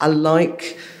I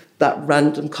like that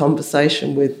random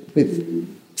conversation with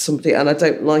somebody, and I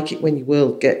don't like it when your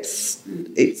world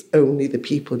it's only the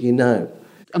people you know.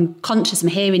 I'm conscious, I'm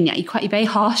hearing that you're very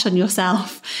harsh on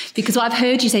yourself, because what I've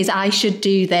heard you say is, I should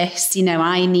do this,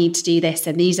 I need to do this,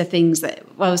 and these are things that,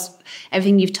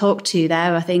 everything you've talked to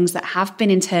there are things that have been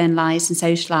internalised and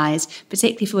socialised,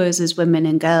 particularly for us as women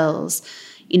and girls,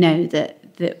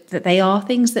 that they are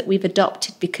things that we've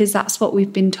adopted because that's what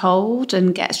we've been told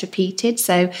and gets repeated.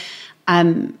 So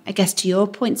I guess to your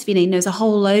point, Safina, there's a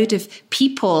whole load of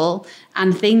people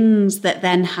and things that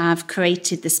then have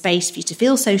created the space for you to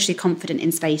feel socially confident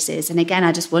in spaces. And again,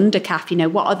 I just wonder, Kath,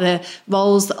 what are the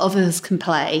roles that others can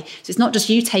play? So it's not just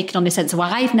you taking on this sense of,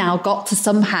 I've now got to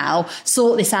somehow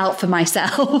sort this out for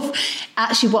myself.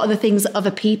 Actually, what are the things that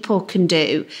other people can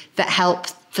do that help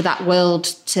for that world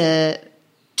to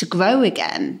to grow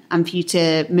again and for you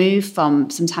to move from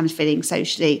sometimes feeling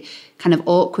socially kind of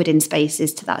awkward in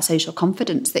spaces to that social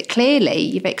confidence that clearly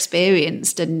you've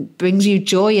experienced and brings you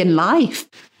joy in life?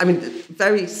 I mean,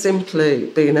 very simply,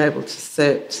 being able to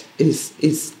sit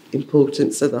is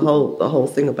important. So the whole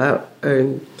thing about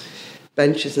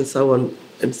benches and so on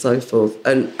and so forth,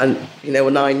 and you know,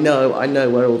 and I know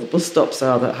where all the bus stops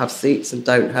are that have seats and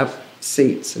don't have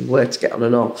seats, and where to get on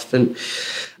and off. And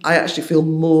I actually feel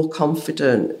more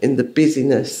confident in the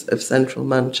busyness of central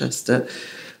Manchester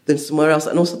than somewhere else.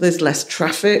 And also there's less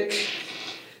traffic,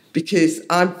 because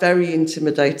I'm very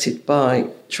intimidated by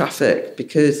traffic,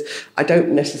 because I don't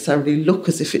necessarily look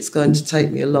as if it's going to take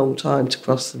me a long time to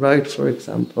cross the road, for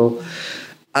example.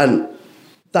 And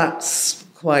that's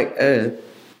quite a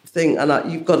thing.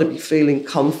 And you've got to be feeling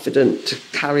confident to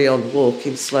carry on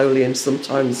walking slowly. And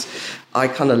sometimes I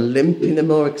kind of limp in a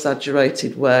more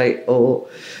exaggerated way, or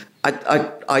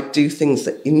I do things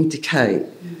that indicate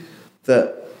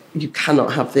that you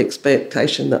cannot have the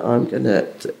expectation that I'm going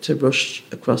to rush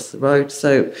across the road.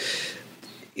 So,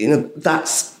 you know,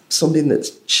 that's something that's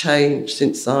changed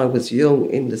since I was young,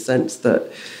 in the sense that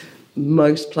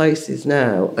most places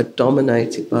now are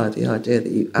dominated by the idea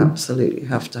that you absolutely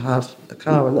have to have a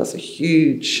car, and that's a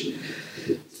huge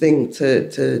thing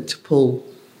to pull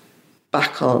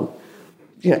back on.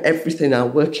 You know, everything, our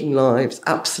working lives,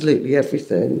 absolutely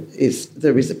everything,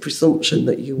 there is a presumption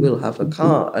that you will have a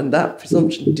car, and that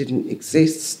presumption didn't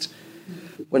exist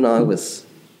when I was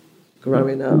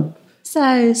growing up.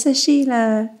 So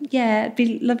Sheila, yeah, it'd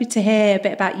be lovely to hear a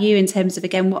bit about you in terms of,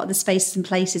 again, what are the spaces and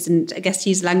places, and I guess to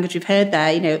use the language we've heard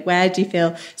there, you know, where do you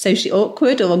feel socially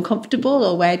awkward or uncomfortable,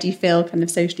 or where do you feel kind of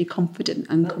socially confident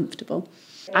and comfortable?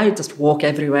 I just walk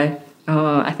everywhere.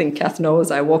 I think Kath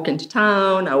knows I walk into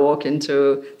town, I walk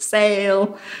into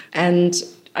Sale, and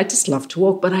I just love to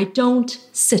walk, but I don't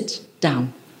sit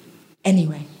down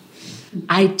anyway.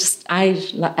 I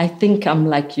think I'm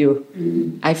like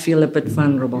you. I feel a bit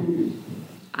vulnerable.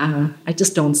 I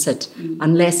just don't sit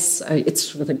unless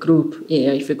it's with a group. Yeah,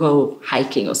 if you go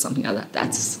hiking or something like that,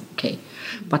 that's okay,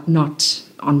 but not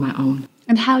on my own.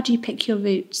 And how do you pick your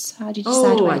routes? How do you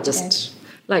decide where to go?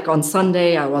 Like on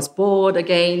Sunday, I was bored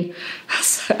again.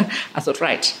 So I thought,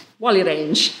 right, Whalley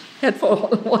Range, head for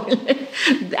Whalley,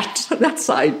 that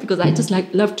side, because I just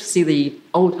love to see the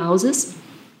old houses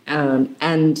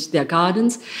and their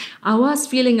gardens. I was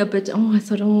feeling a bit, I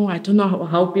thought, I don't know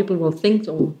how people will think,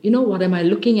 or, you know, what am I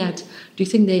looking at? Do you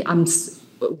think I'm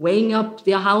weighing up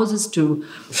their houses to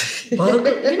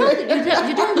burgle? You know,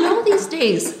 you don't know these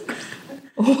days.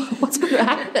 What's going to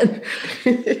happen?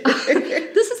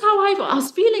 This is how I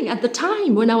was feeling at the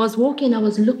time when I was walking. I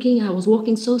was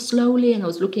walking so slowly, and I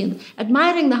was looking,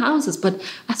 admiring the houses. But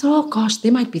I thought, oh gosh, they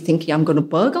might be thinking I'm going to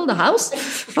burgle the house.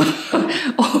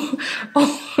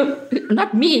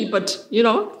 Not me, but, you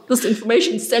know, this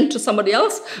information sent to somebody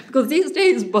else, because these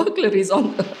days burglary is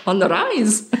on the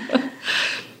rise.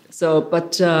 So,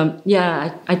 but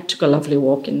I took a lovely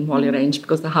walk in Whalley Range,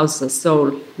 because the houses are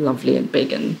so lovely and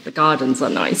big, and the gardens are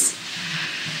nice.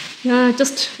 Yeah,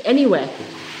 just anywhere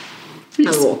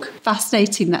I walk.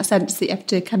 Fascinating, that sense that you have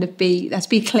to kind of there has to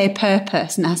be clear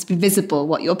purpose, and it has to be visible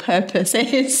what your purpose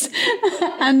is.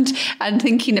 and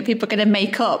thinking that people are going to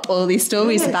make up all these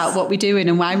stories about what we're doing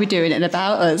and why we're doing it and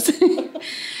about us.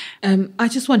 I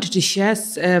just wanted to share,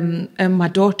 my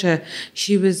daughter,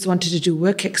 she wanted to do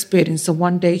work experience. So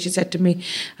one day she said to me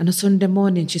on a Sunday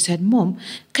morning, she said, Mum,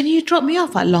 can you drop me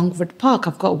off at Longford Park?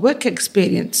 I've got work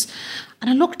experience. And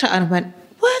I looked at her and went,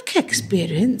 work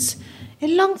experience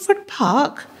in Longford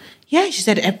Park? Yeah, she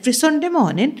said, every Sunday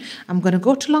morning I'm going to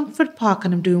go to Longford Park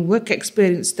and I'm doing work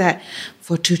experience there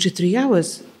for 2 to 3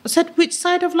 hours. I said, which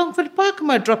side of Longford Park am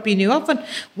I dropping you off? And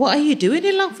what are you doing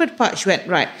in Longford Park? She went,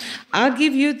 right, I'll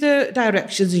give you the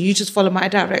directions and you just follow my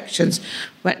directions.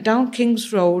 Went down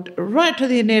King's Road, right to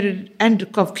the near end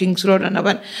of King's Road. And I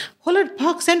went, Holland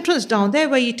Park's entrance down there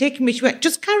where you're taking me. She went,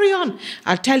 just carry on.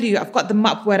 I'll tell you, I've got the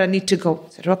map where I need to go. I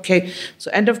said, okay. So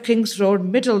end of King's Road,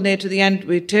 middle near to the end,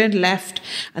 we turned left.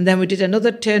 And then we did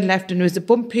another turn left, and it was a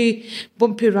bumpy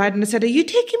ride. And I said, are you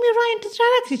taking me right into the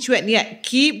direction? She went, yeah,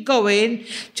 keep going.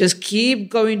 Just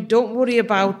keep going. Don't worry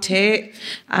about it.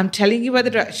 I'm telling you where the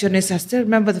direction is. I still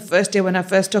remember the first day when I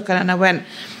first took her, and I went,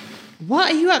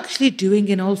 what are you actually doing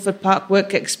in Alford Park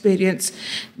work experience?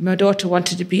 My daughter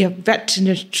wanted to be a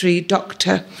veterinary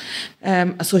doctor.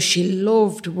 So she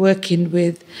loved working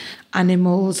with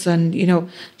animals, and, you know,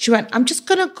 she went, I'm just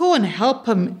going to go and help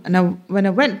him. And when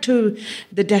I went to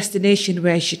the destination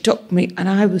where she took me, and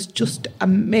I was just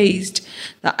amazed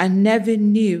that I never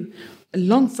knew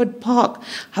Longford Park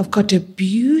have got a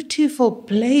beautiful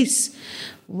place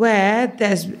where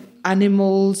there's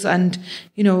animals, and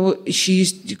she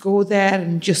used to go there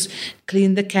and just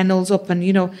clean the kennels up, and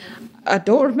I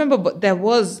don't remember, but there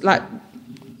was like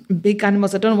big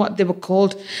animals. I don't know what they were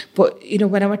called, but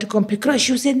when I went to go and pick her up,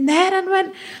 she was in there and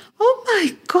went, oh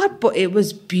my God, but it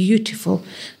was beautiful.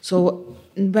 So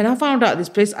when I found out this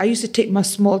place, I used to take my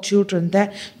small children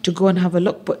there to go and have a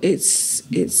look, but it's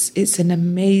an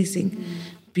amazing,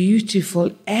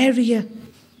 beautiful area.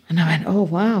 And I went, oh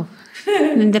wow.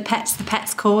 And the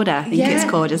Pets Corner, I think it's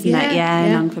called, isn't it? Yeah,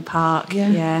 in Longford Park.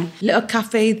 Yeah. Little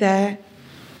cafe there,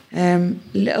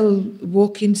 little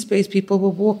walking space. People were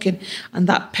walking, and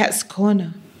that Pets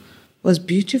Corner was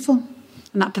beautiful.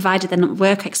 And that provided a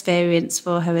work experience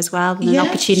for her as well, and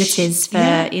opportunities for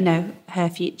her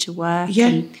future work. Yeah.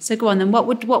 And so go on then.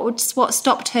 What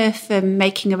stopped her from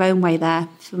making her own way there,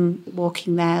 from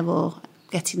walking there or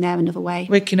getting there another way?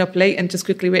 Waking up late and just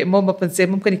quickly wake Mum up and say,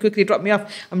 Mum, can you quickly drop me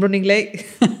off? I'm running late.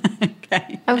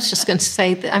 Okay. I was just going to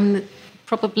say that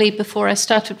probably before I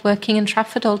started working in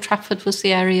Trafford, Old Trafford was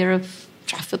the area of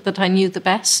Trafford that I knew the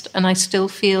best, and I still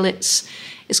feel it's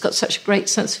got such a great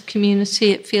sense of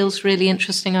community. It feels really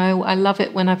interesting. I love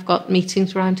it when I've got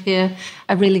meetings around here.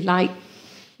 I really like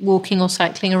walking or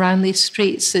cycling around these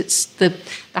streets. It's the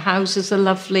houses are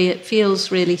lovely. It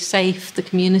feels really safe. The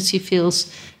community feels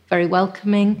very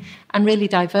welcoming and really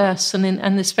diverse.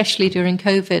 And especially during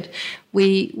COVID,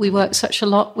 we worked such a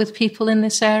lot with people in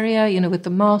this area, with the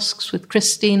mosques, with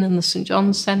Christine and the St.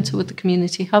 John's Centre, with the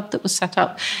community hub that was set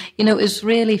up. It was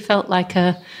really felt like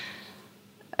a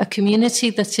community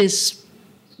that is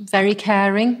very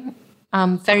caring,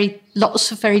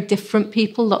 lots of very different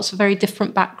people, lots of very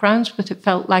different backgrounds, but it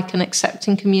felt like an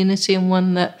accepting community, and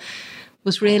one that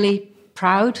was really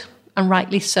proud, and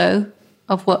rightly so,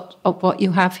 of what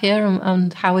you have here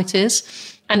and how it is.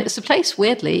 And it's a place,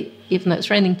 weirdly, even though it's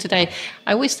raining today,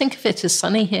 I always think of it as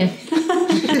sunny here.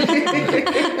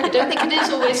 I don't think it is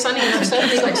always sunny, and I've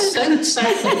certainly got soaked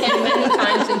cycling here many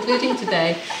times, including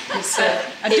today.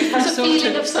 It has a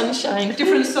feeling of sunshine. A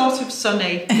different sort of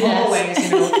sunny, always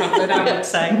in Old Trafford, I would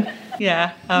say.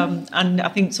 Yeah, and I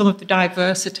think some of the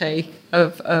diversity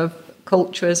of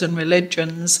cultures and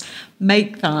religions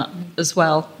make that as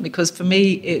well, because for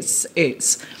me it's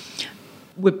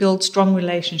we build strong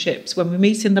relationships when we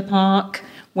meet in the park,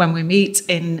 when we meet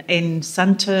in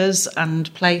centres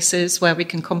and places where we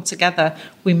can come together.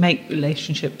 We make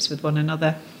relationships with one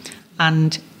another,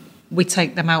 and we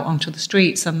take them out onto the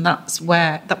streets, and that's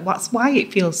why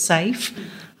it feels safe.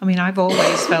 I mean, I've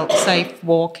always felt safe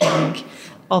walking,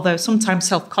 although sometimes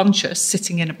self-conscious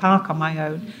sitting in a park on my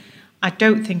own. I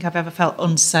don't think I've ever felt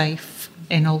unsafe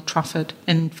in Old Trafford.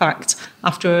 In fact,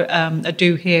 after a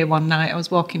do here one night, I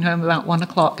was walking home about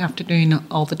 1:00 after doing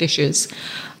all the dishes,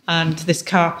 and this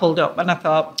car pulled up, and I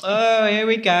thought, oh, here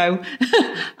we go.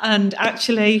 And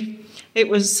actually, it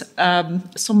was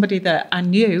somebody that I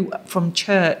knew from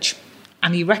church,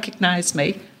 and he recognised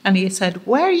me, and he said,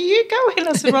 where are you going?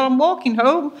 I said, well, I'm walking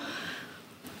home.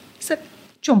 He said,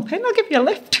 jump in, I'll give you a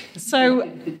lift. So,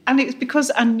 and it's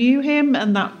because I knew him,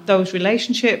 and that those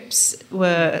relationships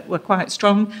were quite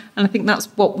strong. And I think that's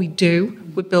what we do.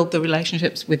 We build the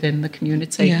relationships within the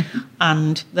community,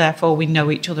 and therefore we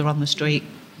know each other on the street.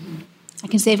 I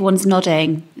can see everyone's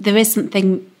nodding. There is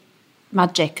something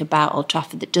magic about Old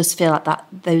Trafford that does feel like that.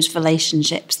 Those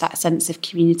relationships, that sense of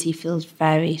community, feels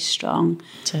very strong.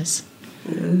 It is.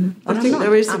 I think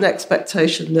there is an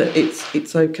expectation that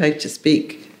it's okay to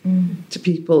speak to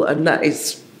people, and that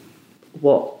is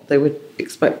what they would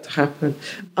expect to happen.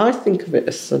 I think of it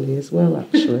as sunny as well,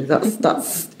 actually.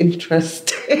 That's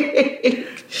interesting.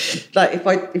 Like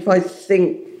if I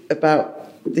think about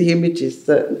the images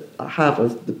that I have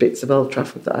of the bits of Old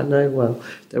Trafford that I know well,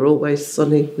 they're always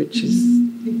sunny, which is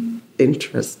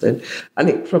interesting. And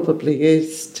it probably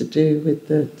is to do with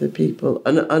the people.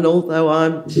 And although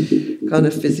I'm kind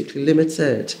of physically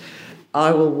limited,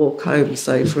 I will walk home,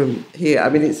 say, from here. I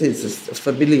mean, it's a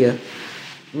familiar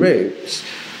route,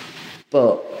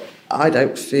 but I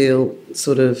don't feel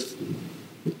sort of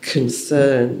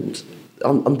concerned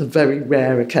on the very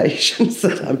rare occasions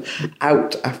that I'm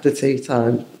out after tea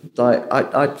time. Like,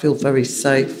 I'd feel very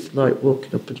safe, like,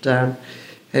 walking up and down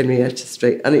Henrietta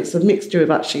Street. And it's a mixture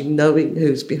of actually knowing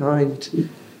who's behind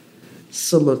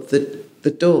some of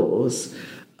the doors,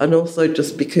 and also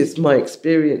just because my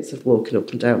experience of walking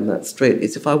up and down that street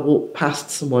is if I walk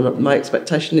past someone, my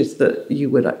expectation is that you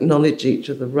would acknowledge each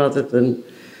other rather than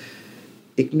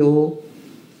ignore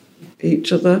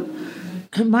each other.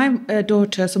 My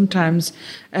daughter sometimes,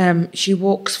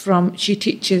 she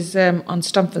teaches on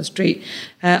Stamford Street,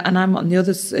 and I'm on the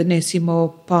other near Seymour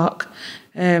Park.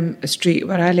 street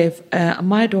where I live. And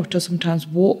my daughter sometimes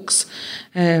walks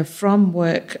from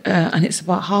work, and it's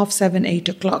about 7:30, 8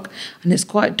 o'clock, and it's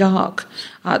quite dark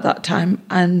at that time.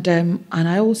 And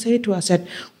I always say to her, I said,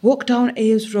 walk down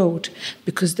Ayers Road,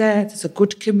 because there's a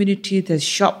good community, there's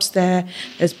shops there,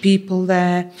 there's people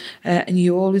there, and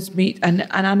you always meet. And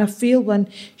I feel when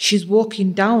she's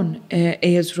walking down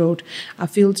Ayers Road, I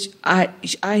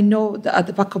know that at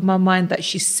the back of my mind that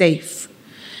she's safe.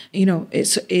 You know,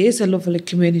 it is a lovely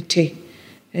community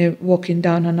walking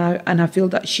down, and I feel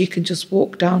that she can just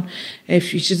walk down. If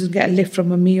she doesn't get a lift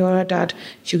from me or her dad,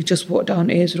 she could just walk down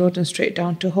Ayers Road and straight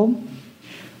down to home.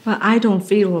 Well, I don't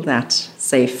feel that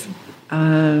safe.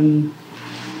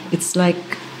 It's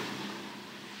like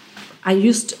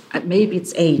maybe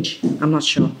it's age, I'm not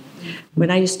sure.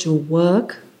 When I used to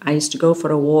work, I used to go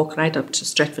for a walk right up to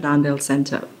Stretford Arndale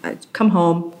Centre. I'd come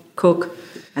home, cook,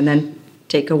 and then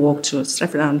take a walk to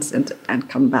Stretford Arndale Centre and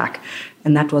come back.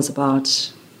 And that was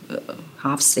about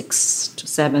 6:30 to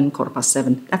 7,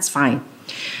 7:15. That's fine.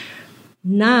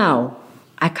 Now,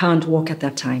 I can't walk at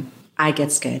that time. I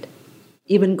get scared.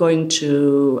 Even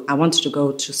I wanted to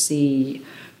go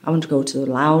to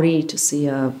Lowry to see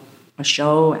a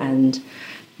show, and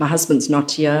my husband's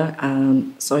not here,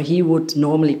 so he would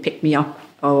normally pick me up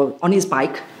on his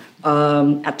bike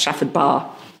at Trafford Bar,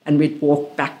 and we'd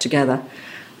walk back together.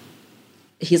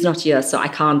 He's not here, so I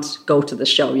can't go to the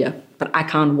show yet, but I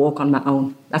can't walk on my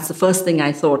own. That's the first thing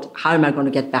I thought, how am I going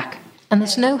to get back? And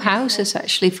there's no houses,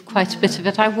 actually, for quite a bit of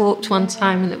it. I walked one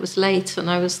time and it was late, and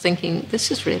I was thinking,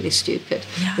 this is really stupid.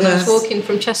 Yes. And I was walking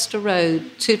from Chester Road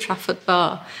to Trafford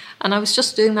Bar, and I was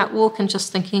just doing that walk and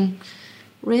just thinking,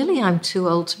 really, I'm too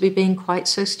old to be being quite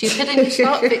so stupid. And you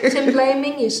start victim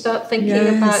blaming, you start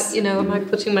thinking about, am I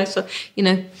putting myself,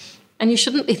 and you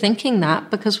shouldn't be thinking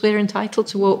that, because we're entitled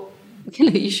to walk.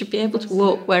 You should be able to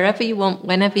walk wherever you want,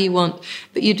 whenever you want.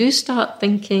 But you do start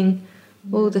thinking,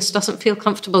 oh, this doesn't feel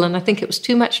comfortable. And I think it was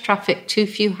too much traffic, too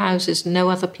few houses, no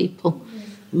other people.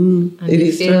 And it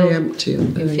is very empty.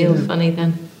 You feel funny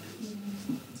then.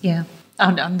 Yeah.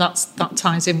 And that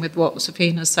ties in with what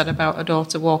Safina said about her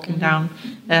daughter walking down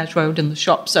Ayers Road and the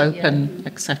shops open,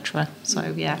 etc.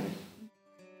 So, yeah.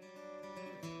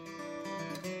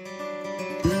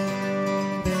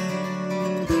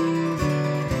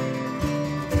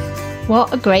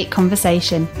 What a great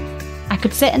conversation. I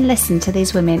could sit and listen to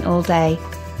these women all day.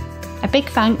 A big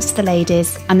thanks to the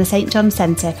ladies and the St John's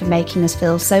Centre for making us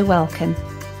feel so welcome.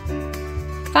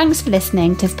 Thanks for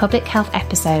listening to this public health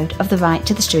episode of the Right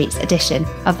to the Streets edition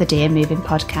of the Dear Moving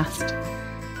podcast.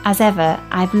 As ever,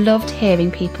 I've loved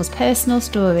hearing people's personal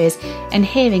stories and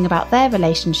hearing about their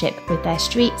relationship with their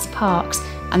streets, parks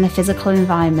and the physical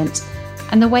environment,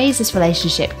 and the ways this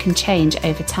relationship can change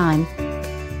over time.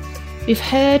 We've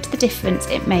heard the difference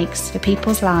it makes for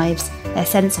people's lives, their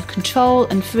sense of control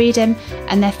and freedom,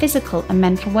 and their physical and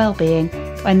mental well-being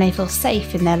when they feel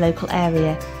safe in their local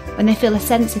area, when they feel a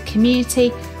sense of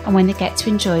community, and when they get to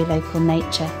enjoy local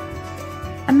nature.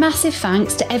 A massive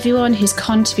thanks to everyone who's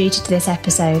contributed to this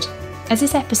episode. As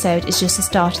this episode is just the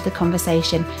start of the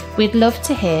conversation, we'd love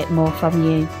to hear more from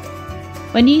you.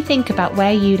 When you think about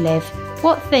where you live,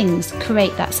 what things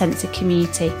create that sense of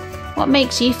community? What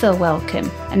makes you feel welcome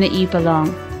and that you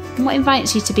belong? And what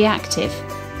invites you to be active?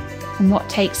 And what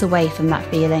takes away from that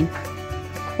feeling?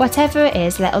 Whatever it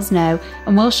is, let us know,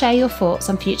 and we'll share your thoughts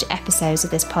on future episodes of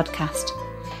this podcast.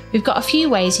 We've got a few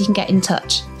ways you can get in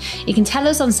touch. You can tell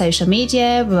us on social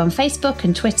media. We're on Facebook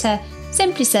and Twitter.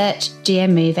 Simply search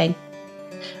GM Moving.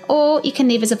 Or you can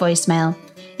leave us a voicemail.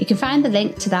 You can find the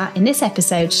link to that in this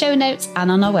episode's show notes and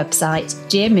on our website,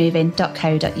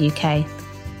 gmmoving.co.uk.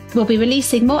 We'll be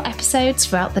releasing more episodes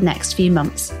throughout the next few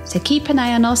months, so keep an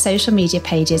eye on our social media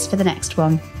pages for the next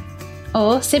one.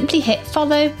 Or simply hit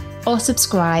follow or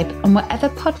subscribe on whatever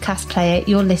podcast player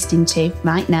you're listening to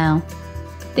right now.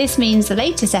 This means the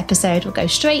latest episode will go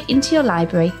straight into your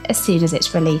library as soon as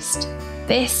it's released.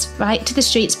 This Right to the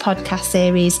Streets podcast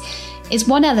series is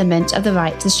one element of the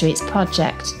Right to the Streets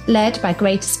project, led by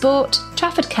Greater Sport,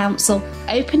 Trafford Council,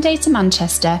 Open Data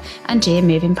Manchester and GM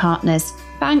Moving Partners,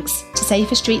 thanks to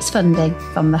Safer Streets funding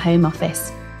from the Home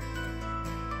Office.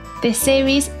 This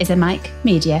series is a Mike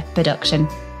Media production.